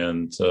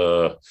 And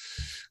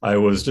I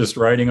was just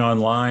writing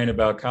online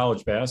about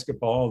college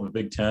basketball, the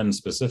Big Ten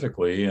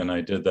specifically, and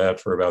I did that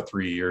for about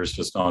 3 years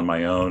just on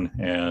my own,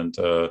 and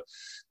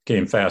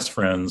became fast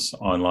friends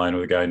online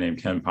with a guy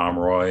named Ken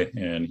Pomeroy,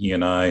 and he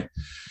and I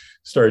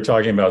started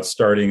talking about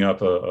starting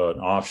up an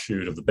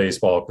offshoot of the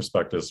Baseball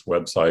Prospectus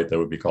website that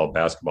would be called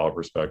Basketball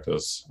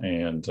Prospectus.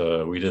 And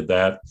we did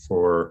that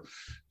for,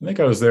 I think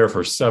I was there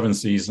for 7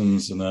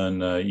 seasons, and then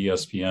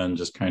ESPN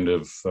just kind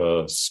of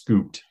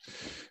scooped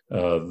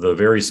the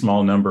very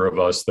small number of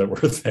us that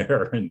were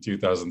there in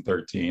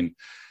 2013.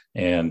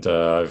 And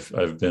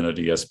I've been at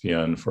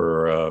ESPN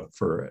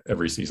for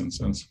every season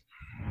since.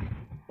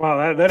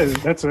 Wow,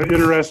 that's an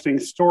interesting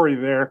story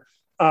there.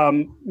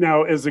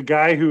 Now, as a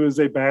guy who is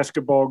a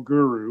basketball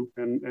guru,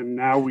 and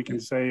now we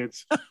can say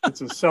it's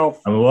a self.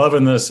 I'm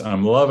loving this.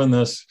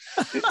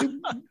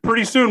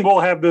 Pretty soon we'll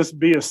have this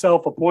be a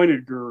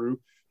self-appointed guru.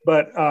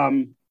 But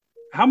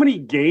how many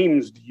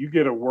games do you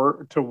get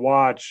to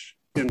watch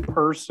in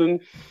person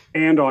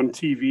and on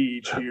TV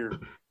each year?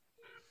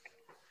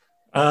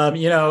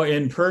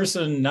 In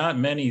person, not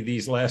many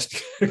these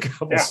last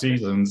couple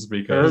seasons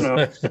because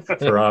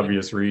for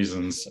obvious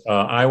reasons.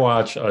 I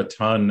watch a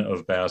ton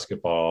of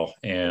basketball,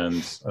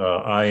 and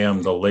I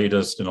am the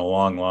latest in a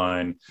long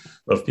line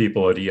of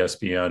people at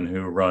ESPN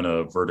who run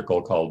a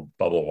vertical called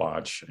Bubble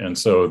Watch. And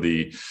so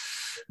the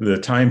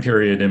time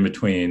period in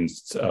between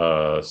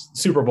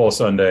Super Bowl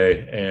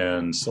Sunday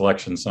and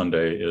Selection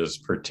Sunday is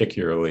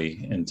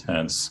particularly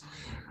intense.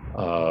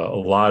 I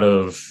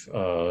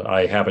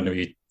happen to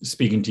be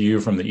speaking to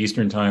you from the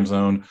Eastern time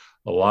zone,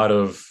 a lot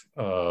of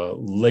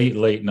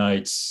late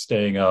nights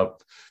staying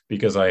up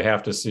because I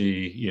have to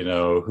see,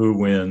 who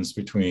wins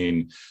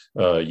between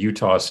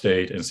Utah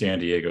State and San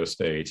Diego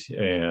State.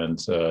 And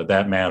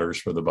that matters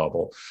for the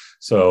bubble.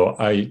 So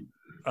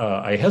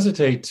I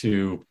hesitate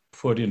to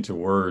put into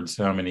words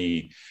how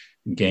many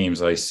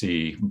games I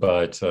see,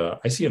 but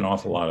I see an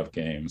awful lot of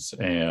games,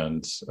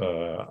 and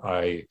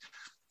I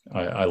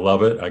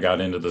love it. I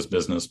got into this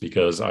business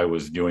because I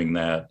was doing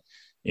that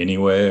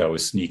anyway. I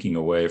was sneaking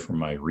away from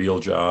my real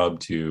job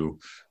to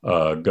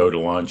go to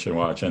lunch and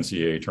watch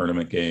NCAA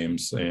tournament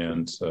games.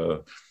 And,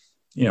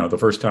 the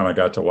first time I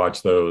got to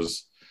watch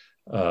those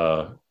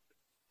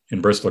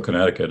in Bristol,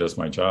 Connecticut as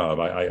my job,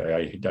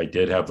 I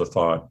did have the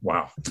thought,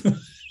 wow,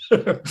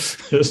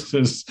 this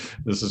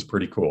is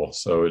pretty cool.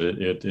 So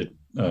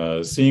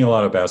seeing a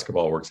lot of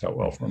basketball works out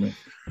well for me.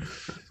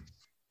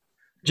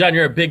 John,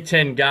 you're a Big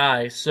Ten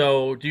guy,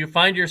 so do you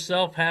find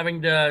yourself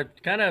having to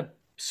kind of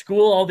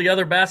school all the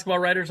other basketball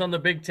writers on the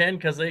Big Ten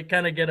because they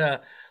kind of get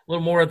a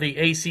little more of the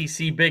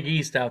ACC Big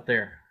East out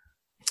there?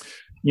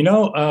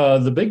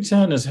 The Big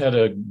Ten has had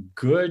a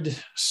good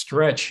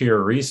stretch here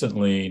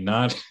recently,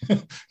 not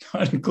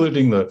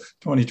including the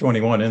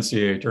 2021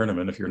 NCAA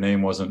tournament, if your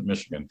name wasn't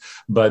Michigan.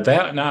 But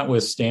that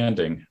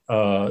notwithstanding,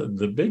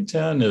 the Big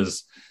Ten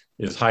is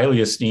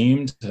highly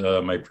esteemed.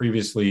 My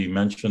previously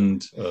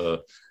mentioned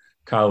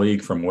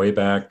colleague from way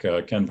back,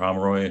 Ken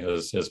Pomeroy,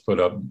 has put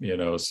up,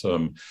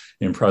 some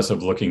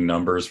impressive looking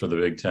numbers for the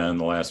Big Ten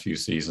the last few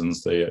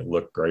seasons. They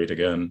look great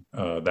again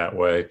that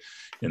way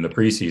in the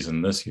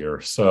preseason this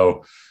year.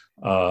 So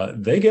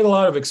they get a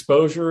lot of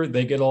exposure.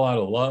 They get a lot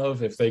of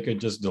love. If they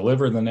could just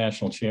deliver the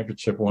national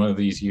championship one of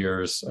these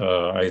years,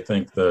 I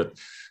think that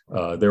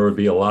there would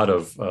be a lot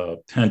of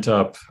pent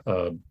up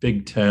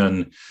Big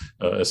Ten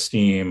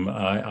esteem.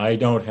 I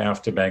don't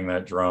have to bang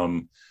that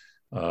drum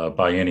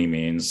by any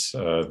means.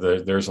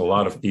 There's a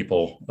lot of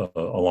people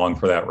along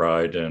for that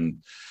ride.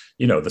 And,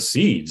 the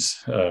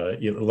seeds,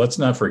 let's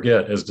not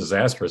forget, as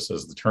disastrous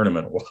as the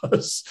tournament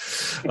was,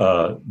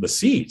 the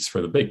seeds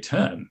for the Big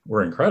Ten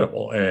were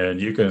incredible.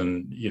 And you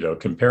can,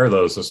 compare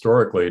those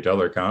historically to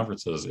other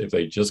conferences. If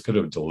they just could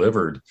have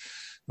delivered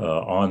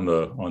on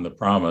the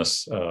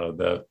promise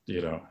that,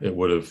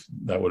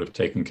 that would have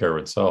taken care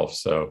of itself.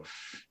 So,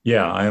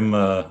 yeah, I'm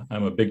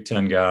a Big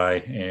Ten guy,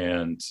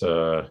 and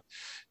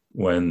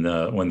when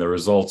the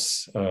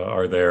results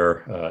are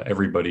there,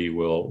 everybody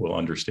will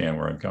understand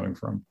where I'm coming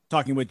from.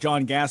 Talking with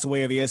John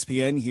Gassaway of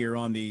ESPN here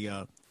on the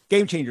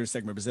Game Changers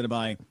segment presented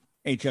by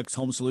HX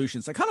Home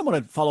Solutions. I kind of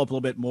want to follow up a little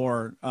bit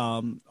more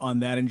on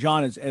that. And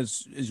John,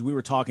 as we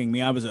were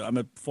talking, I'm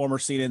a former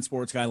CNN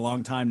sports guy,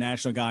 longtime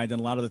national guy, done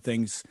a lot of the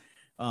things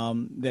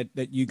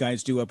that you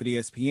guys do up at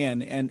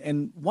ESPN.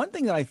 And one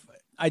thing that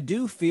I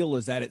do feel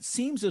is that it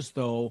seems as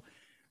though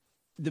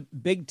the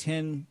Big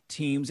Ten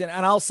teams, and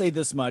I'll say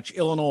this much,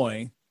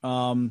 Illinois,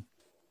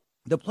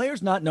 the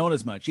players not known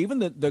as much. Even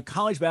the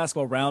college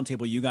basketball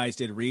roundtable you guys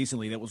did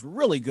recently that was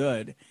really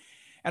good.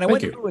 And I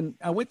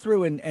went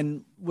through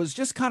and was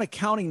just kind of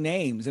counting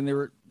names,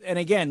 and and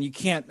again, you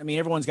can't, I mean,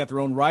 everyone's got their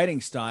own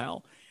writing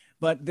style,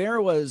 but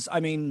there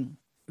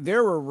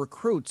were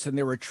recruits and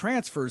there were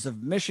transfers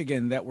of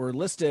Michigan that were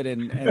listed,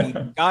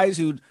 and guys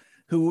who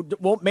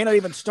may not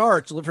even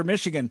start for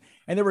Michigan.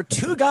 And there were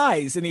 2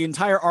 guys in the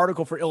entire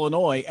article for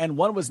Illinois, and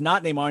one was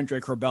not named Andre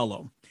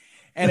Corbello.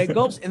 And it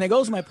goes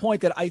to my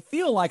point that I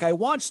feel like I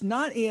watched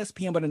not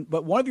ESPN,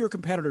 but one of your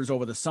competitors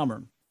over the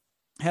summer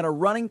had a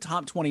running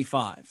top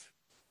 25.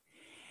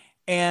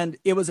 And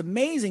it was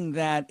amazing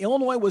that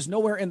Illinois was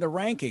nowhere in the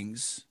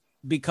rankings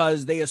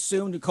because they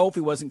assumed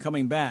Kofi wasn't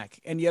coming back.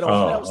 And yet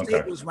Ohio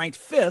State was ranked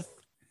 5th.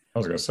 I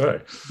was going to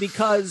say.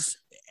 Because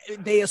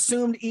they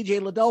assumed E.J.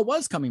 Liddell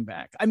was coming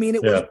back. I mean,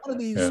 it was one of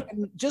these,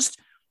 and just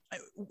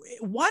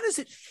why does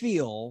it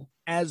feel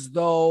as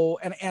though,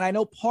 and I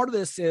know part of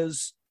this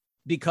is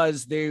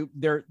because the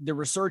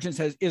resurgence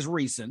is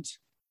recent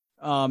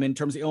in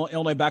terms of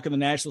Illinois back in the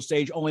national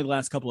stage only the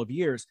last couple of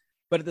years.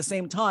 But at the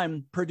same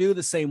time, Purdue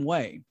the same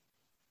way.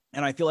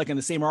 And I feel like in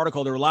the same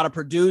article, there were a lot of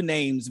Purdue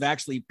names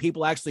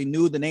people actually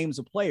knew the names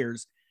of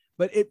players,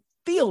 but it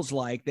feels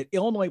like that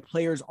Illinois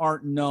players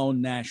aren't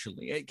known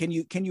nationally. Can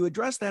you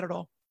address that at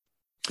all?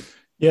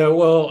 Yeah,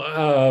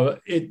 well,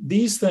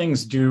 these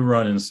things do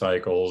run in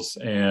cycles,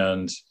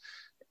 and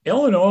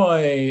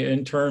Illinois,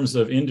 in terms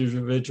of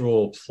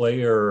individual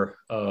player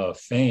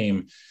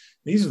fame,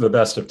 these are the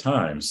best of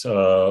times.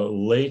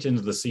 Late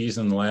into the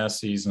season,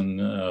 last season,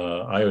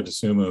 Ayo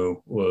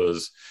Dosunmu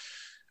was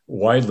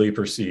widely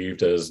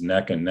perceived as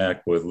neck and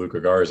neck with Luka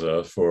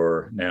Garza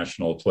for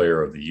National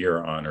Player of the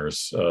Year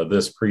honors.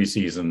 This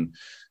preseason,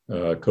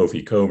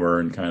 Kofi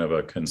Cockburn, kind of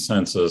a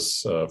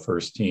consensus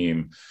first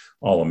team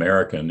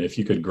All-American. If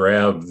you could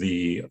grab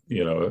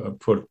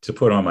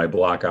put on my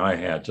Block Eye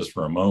hat just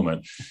for a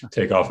moment,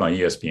 take off my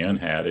ESPN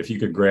hat. If you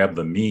could grab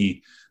the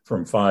me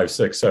from 5,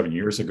 6, 7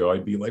 years ago,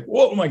 I'd be like,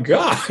 whoa, my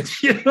God,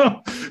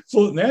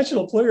 so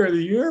National Player of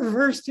the Year,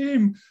 first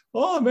team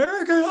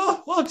All-American,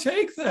 I'll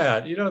take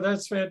that.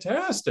 That's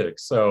fantastic.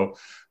 So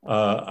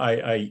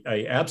I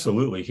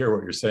absolutely hear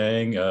what you're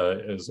saying.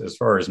 As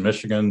far as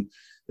Michigan,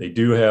 they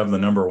do have the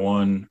number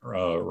 1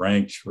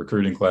 ranked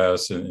recruiting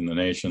class in the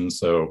nation.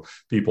 So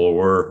people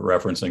were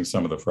referencing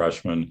some of the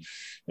freshmen,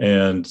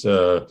 and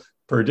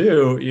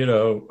Purdue,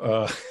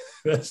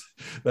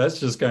 that's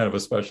just kind of a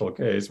special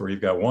case where you've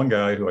got one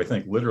guy who I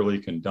think literally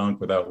can dunk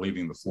without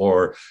leaving the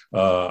floor.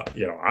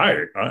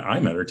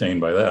 I'm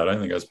entertained by that. I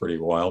think that's pretty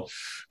wild.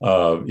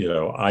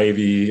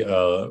 Ivy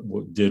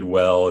did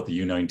well at the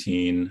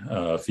U19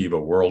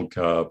 FIBA World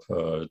Cup.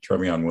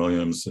 Trevion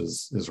Williams,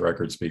 his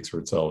record speaks for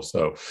itself.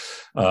 So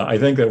I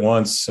think that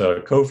once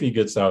Kofi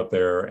gets out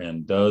there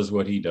and does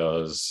what he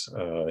does,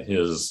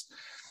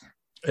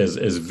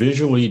 as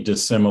visually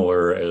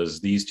dissimilar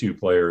as these 2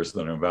 players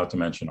that I'm about to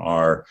mention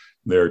are,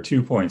 their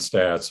 2-point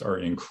stats are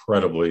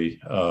incredibly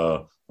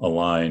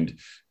aligned.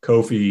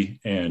 Kofi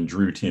and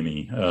Drew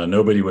Timme.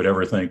 Nobody would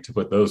ever think to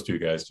put those 2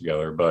 guys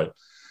together, but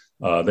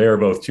they are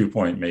both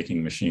 2-point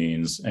making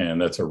machines,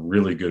 and that's a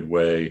really good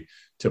way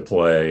to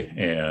play,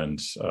 and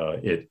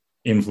it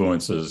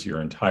influences your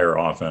entire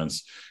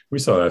offense. We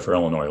saw that for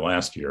Illinois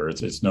last year.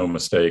 It's no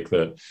mistake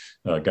that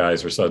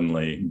guys are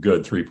suddenly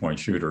good 3-point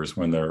shooters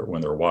when they're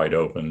wide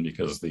open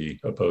because the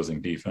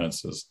opposing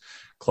defense is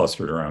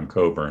clustered around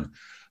Cockburn.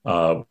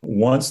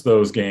 Once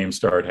those games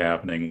start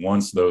happening,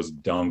 once those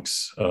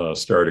dunks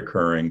start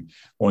occurring,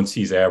 once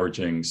he's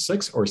averaging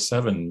 6 or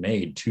 7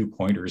 made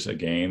 2-pointers a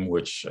game,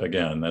 which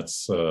again,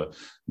 that's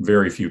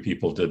very few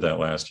people did that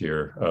last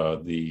year.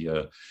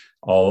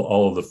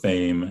 All of the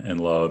fame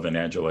and love and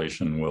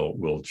adulation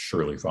will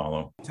surely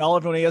follow. Tell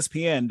everyone on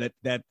ESPN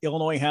that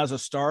Illinois has a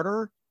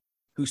starter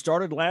who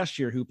started last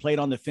year who played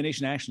on the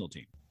Finnish national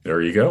team.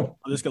 There you go.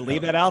 I'm just going to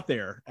leave that out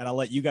there, and I'll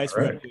let you guys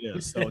figure out who it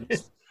is. So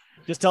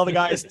just tell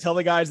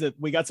the guys that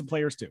we got some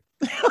players too.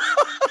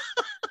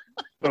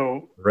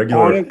 So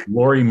regular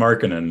Lauri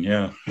Markkanen,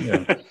 yeah.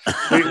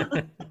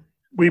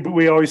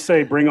 we always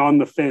say bring on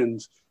the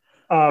Finns.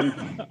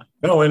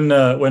 No, when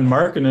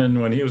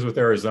Markkanen, when he was with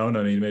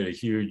Arizona and he made a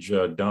huge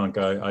dunk,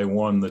 I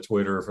won the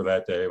Twitter for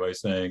that day by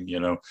saying,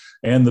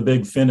 and the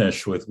big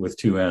finish with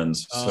 2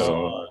 N's.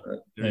 So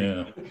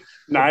yeah,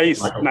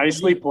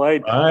 nicely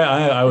played.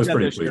 I was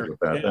pretty pleased with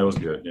that. That was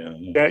good.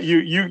 Yeah.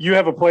 You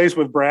have a place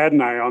with Brad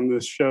and I on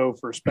this show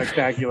for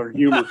spectacular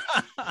humor.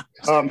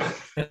 At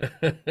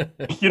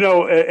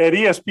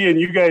ESPN,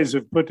 you guys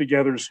have put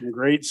together some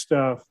great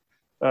stuff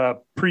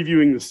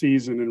previewing the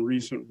season in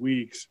recent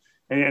weeks.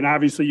 And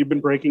obviously, you've been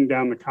breaking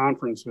down the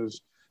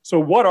conferences. So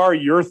what are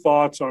your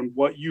thoughts on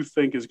what you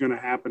think is going to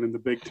happen in the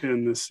Big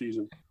Ten this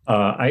season?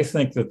 I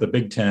think that the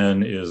Big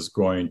Ten is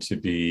going to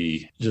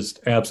be just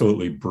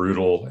absolutely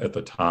brutal at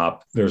the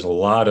top. There's a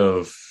lot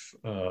of,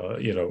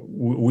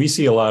 we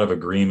see a lot of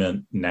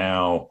agreement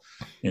now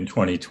in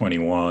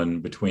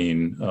 2021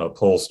 between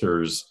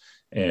pollsters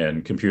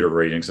and computer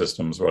rating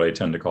systems, what I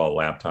tend to call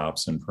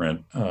laptops in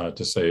print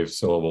to save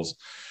syllables.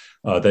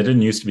 That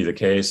didn't used to be the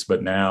case,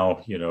 but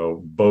now,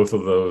 both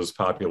of those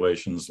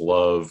populations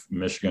love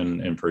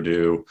Michigan and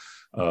Purdue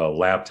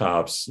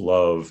Laptops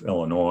love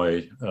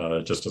Illinois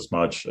just as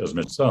much as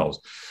themselves.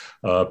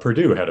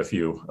 Purdue had a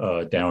few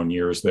down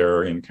years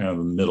there in kind of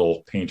the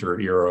middle Painter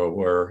era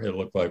where it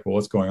looked like, well,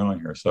 what's going on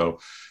here? So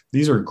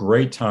these are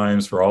great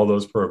times for all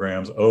those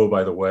programs. Oh,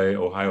 by the way,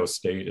 Ohio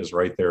State is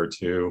right there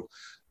too.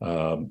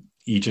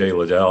 E.J.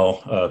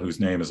 Liddell, whose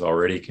name has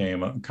already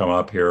come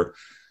up here.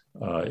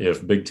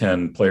 If Big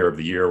Ten Player of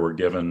the Year were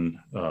given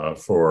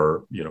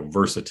for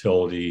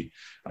versatility,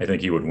 I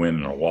think he would win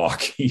in a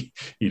walk. He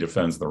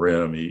defends the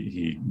rim.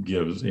 He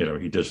gives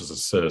he dishes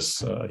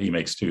assists. He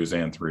makes 2s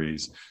and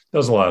 3s.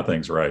 Does a lot of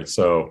things right.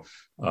 So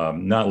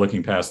not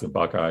looking past the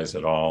Buckeyes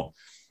at all.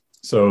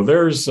 So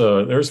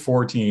there's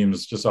 4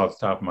 teams just off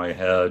the top of my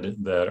head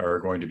that are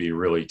going to be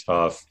really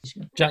tough.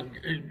 John,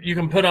 you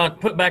can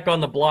put back on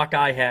the block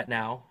eye hat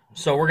now.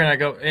 So we're gonna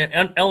go.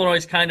 Illinois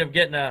is kind of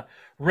getting a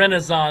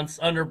renaissance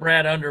under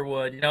Brad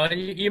Underwood.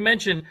 And you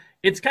mentioned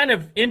it's kind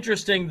of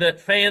interesting that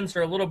fans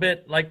are a little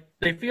bit like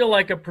they feel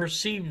like a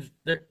perceived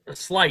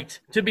slight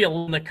to be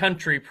in the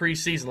country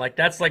preseason. Like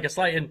that's like a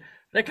slight, and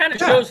that kind of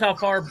shows how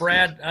far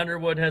Brad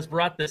Underwood has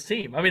brought this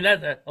team. I mean,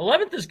 that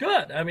 11th is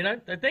good. I mean, I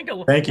think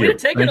we had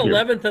taken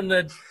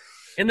 11th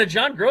in the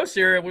John Gross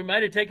era. We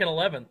might have taken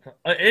 11th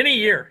any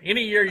year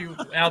you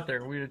out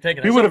there. We would have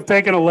taken. We would have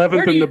taken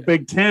 11th in the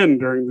Big Ten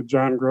during the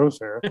John Gross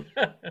era.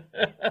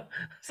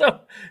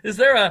 So, is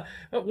there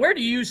where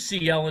do you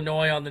see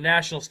Illinois on the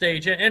national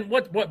stage? And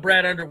what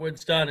Brad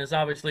Underwood's done has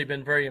obviously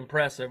been very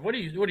impressive. What do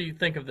you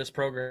think of this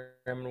program?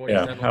 And what he's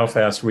done how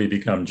fast we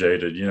become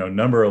jaded.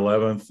 Number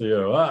 11th.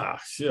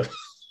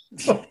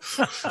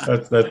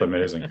 That's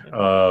amazing.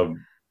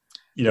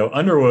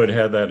 Underwood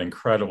had that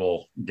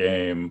incredible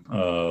game.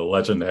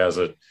 Legend has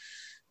it.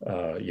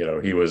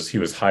 He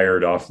was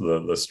hired off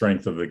the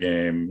strength of the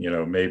game.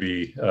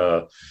 Maybe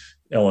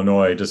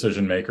Illinois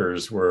decision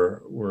makers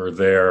were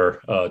there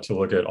to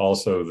look at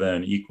also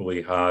then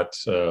equally hot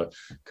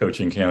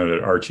coaching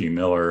candidate Archie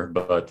Miller.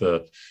 But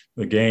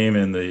the game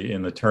in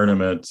the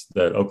tournament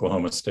that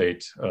Oklahoma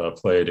State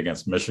played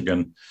against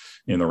Michigan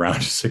in the round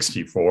of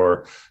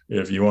 64,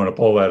 if you want to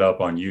pull that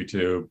up on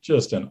YouTube,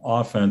 just an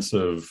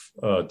offensive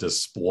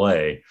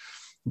display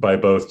by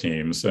both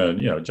teams. And,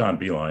 John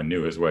Beilein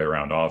knew his way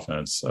around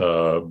offense.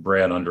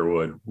 Brad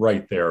Underwood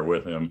right there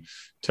with him,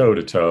 toe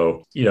to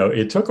toe.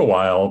 It took a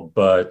while,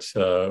 but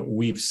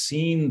we've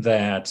seen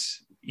that,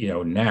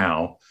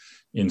 now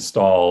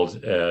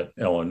installed at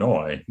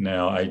Illinois.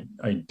 Now,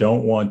 I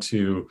don't want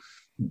to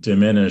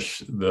diminish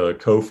the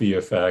Kofi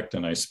effect.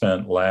 And I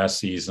spent last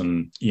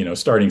season,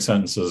 starting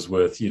sentences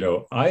with,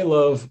 I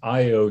love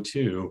IO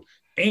too.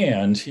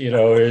 And,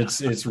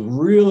 it's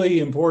really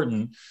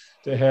important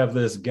to have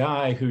this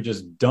guy who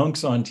just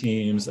dunks on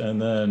teams and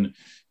then,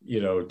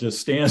 just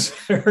stands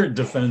there and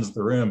defends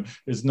the rim.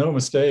 It's no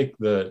mistake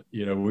that,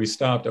 we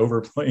stopped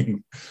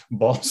overplaying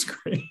ball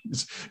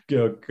screens,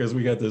 because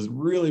we got this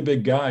really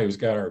big guy who's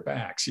got our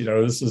backs.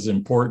 This is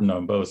important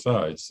on both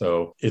sides.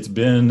 So it's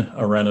been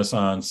a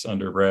renaissance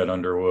under Brad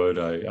Underwood.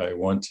 I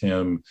want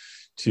him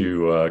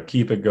to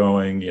keep it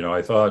going.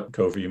 I thought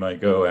Kofi might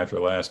go after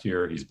last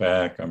year. He's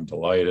back. I'm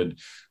delighted.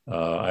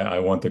 I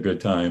want the good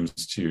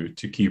times to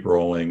keep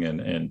rolling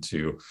and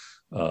to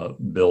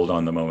build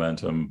on the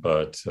momentum,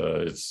 but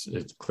it's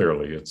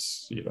clearly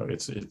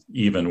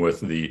even with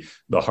the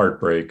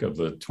heartbreak of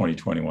the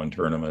 2021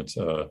 tournament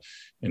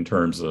in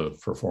terms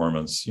of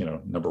performance,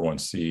 number 1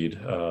 seed,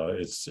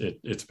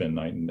 it's been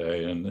night and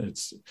day, and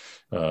it's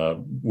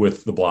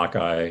with the block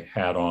eye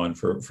hat on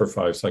for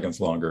 5 seconds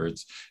longer.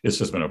 It's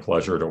just been a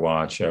pleasure to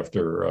watch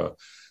after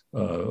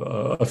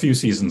a few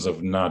seasons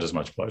of not as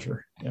much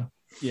pleasure.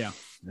 Yeah,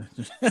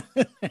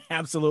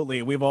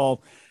 absolutely. We've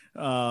all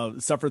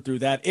suffered through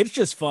that. It's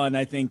just fun,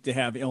 I think, to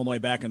have Illinois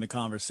back in the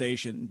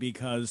conversation,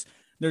 because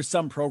there's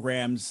some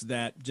programs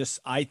that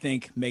just, I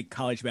think, make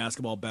college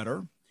basketball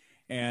better.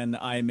 And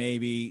I may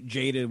be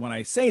jaded when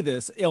I say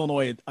this.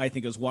 Illinois, I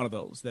think, is one of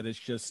those that it's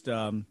just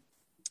the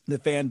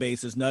fan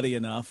base is nutty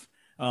enough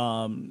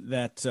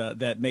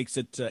that makes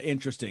it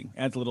interesting.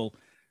 Adds a little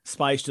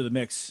spice to the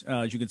mix,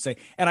 as you could say.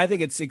 And I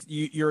think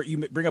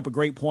you bring up a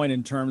great point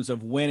in terms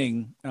of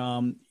winning.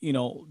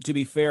 To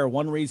be fair,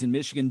 one reason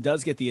Michigan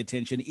does get the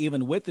attention,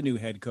 even with the new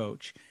head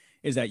coach,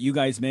 is that you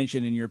guys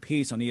mentioned in your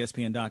piece on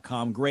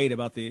ESPN.com, great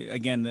about the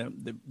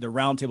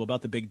roundtable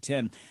about the Big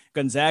Ten.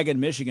 Gonzaga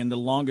and Michigan, the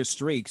longest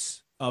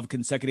streaks of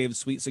consecutive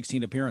Sweet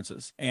 16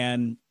 appearances.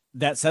 And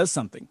that says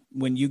something.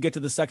 When you get to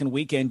the second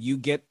weekend, you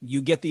get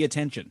the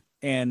attention.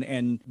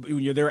 And when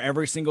you're there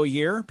every single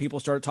year, people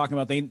start talking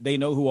about they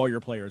know who all your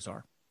players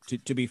are,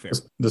 to be fair.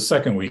 The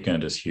second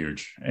weekend is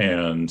huge.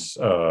 And,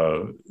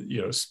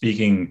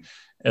 speaking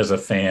as a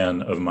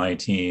fan of my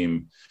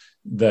team,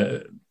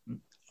 that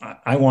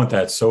I want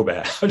that so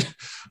bad.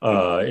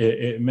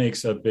 It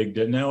makes a big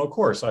difference. Now, of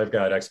course, I've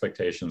got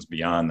expectations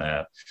beyond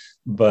that,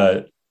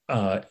 but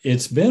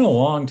it's been a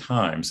long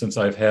time since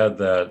I've had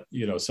that,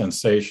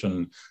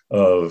 sensation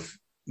of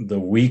the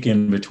week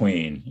in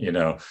between,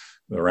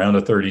 the round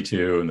of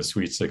 32 and the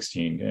Sweet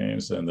 16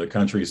 games, and the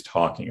country's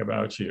talking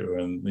about you,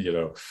 and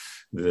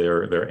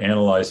they're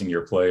analyzing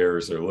your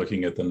players, they're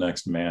looking at the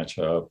next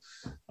matchup.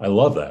 I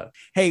love that.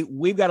 Hey,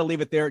 we've got to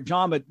leave it there,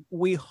 John, but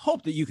we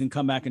hope that you can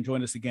come back and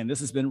join us again. This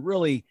has been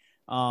really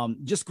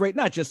just great.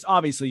 Not just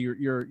obviously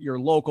you're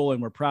local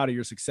and we're proud of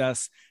your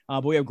success,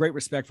 but we have great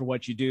respect for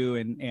what you do,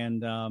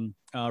 and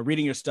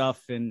reading your stuff.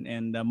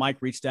 And Mike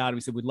reached out and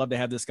we said, we'd love to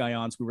have this guy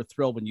on. So we were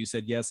thrilled when you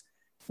said yes.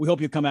 We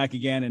hope you come back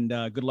again, and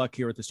good luck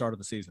here at the start of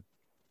the season.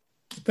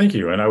 Thank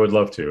you. And I would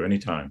love to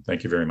anytime.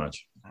 Thank you very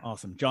much.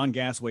 Awesome. John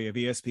Gasway of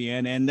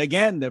ESPN. And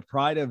again, the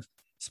pride of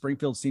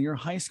Springfield Senior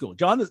High School.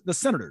 John, the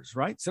Senators,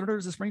 right?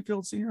 Senators of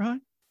Springfield Senior High?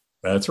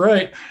 That's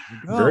right.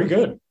 Very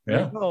good.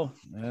 Yeah.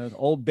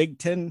 Old Big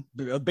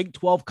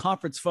 12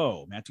 conference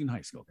foe, Mattoon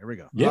High School. There we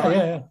go.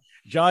 Yeah.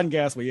 John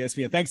Gasway,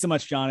 ESPN. Thanks so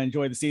much, John.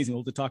 Enjoy the season.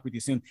 We'll talk with you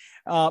soon.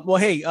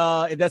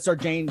 That's our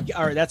Game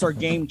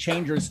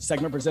Changers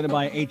segment presented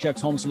by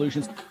HX Home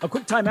Solutions. A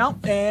quick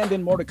timeout, and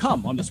then more to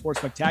come on the Sports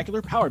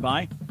Spectacular, powered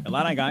by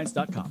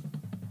IlliniGuys.com.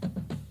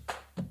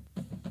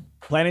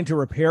 Planning to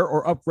repair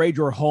or upgrade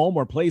your home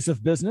or place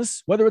of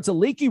business? Whether it's a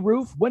leaky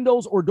roof,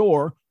 windows, or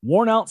door,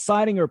 worn out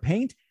siding or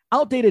paint,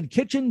 outdated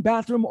kitchen,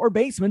 bathroom, or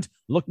basement,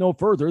 look no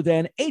further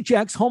than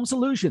HX Home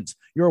Solutions,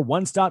 your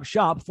one-stop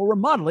shop for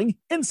remodeling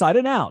inside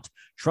and out.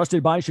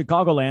 Trusted by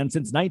Chicagoland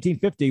since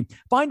 1950,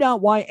 find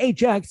out why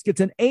HX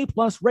gets an A+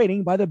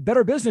 rating by the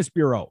Better Business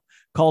Bureau.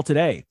 Call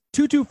today,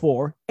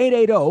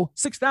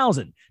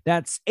 224-880-6000.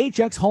 That's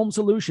HX Home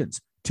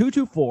Solutions,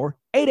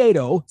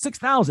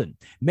 224-880-6000.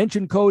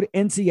 Mention code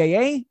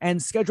NCAA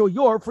and schedule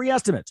your free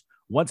estimate.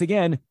 Once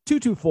again,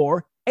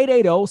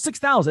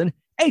 224-880-6000,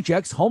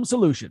 HX Home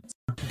Solutions.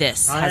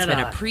 This has been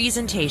a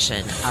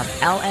presentation of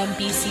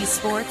LMBC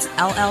Sports,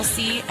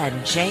 LLC, and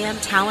JM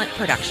Talent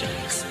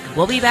Productions.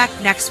 We'll be back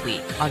next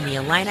week on the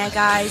Illini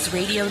Guys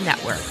Radio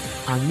Network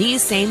on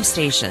these same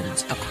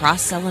stations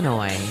across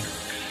Illinois.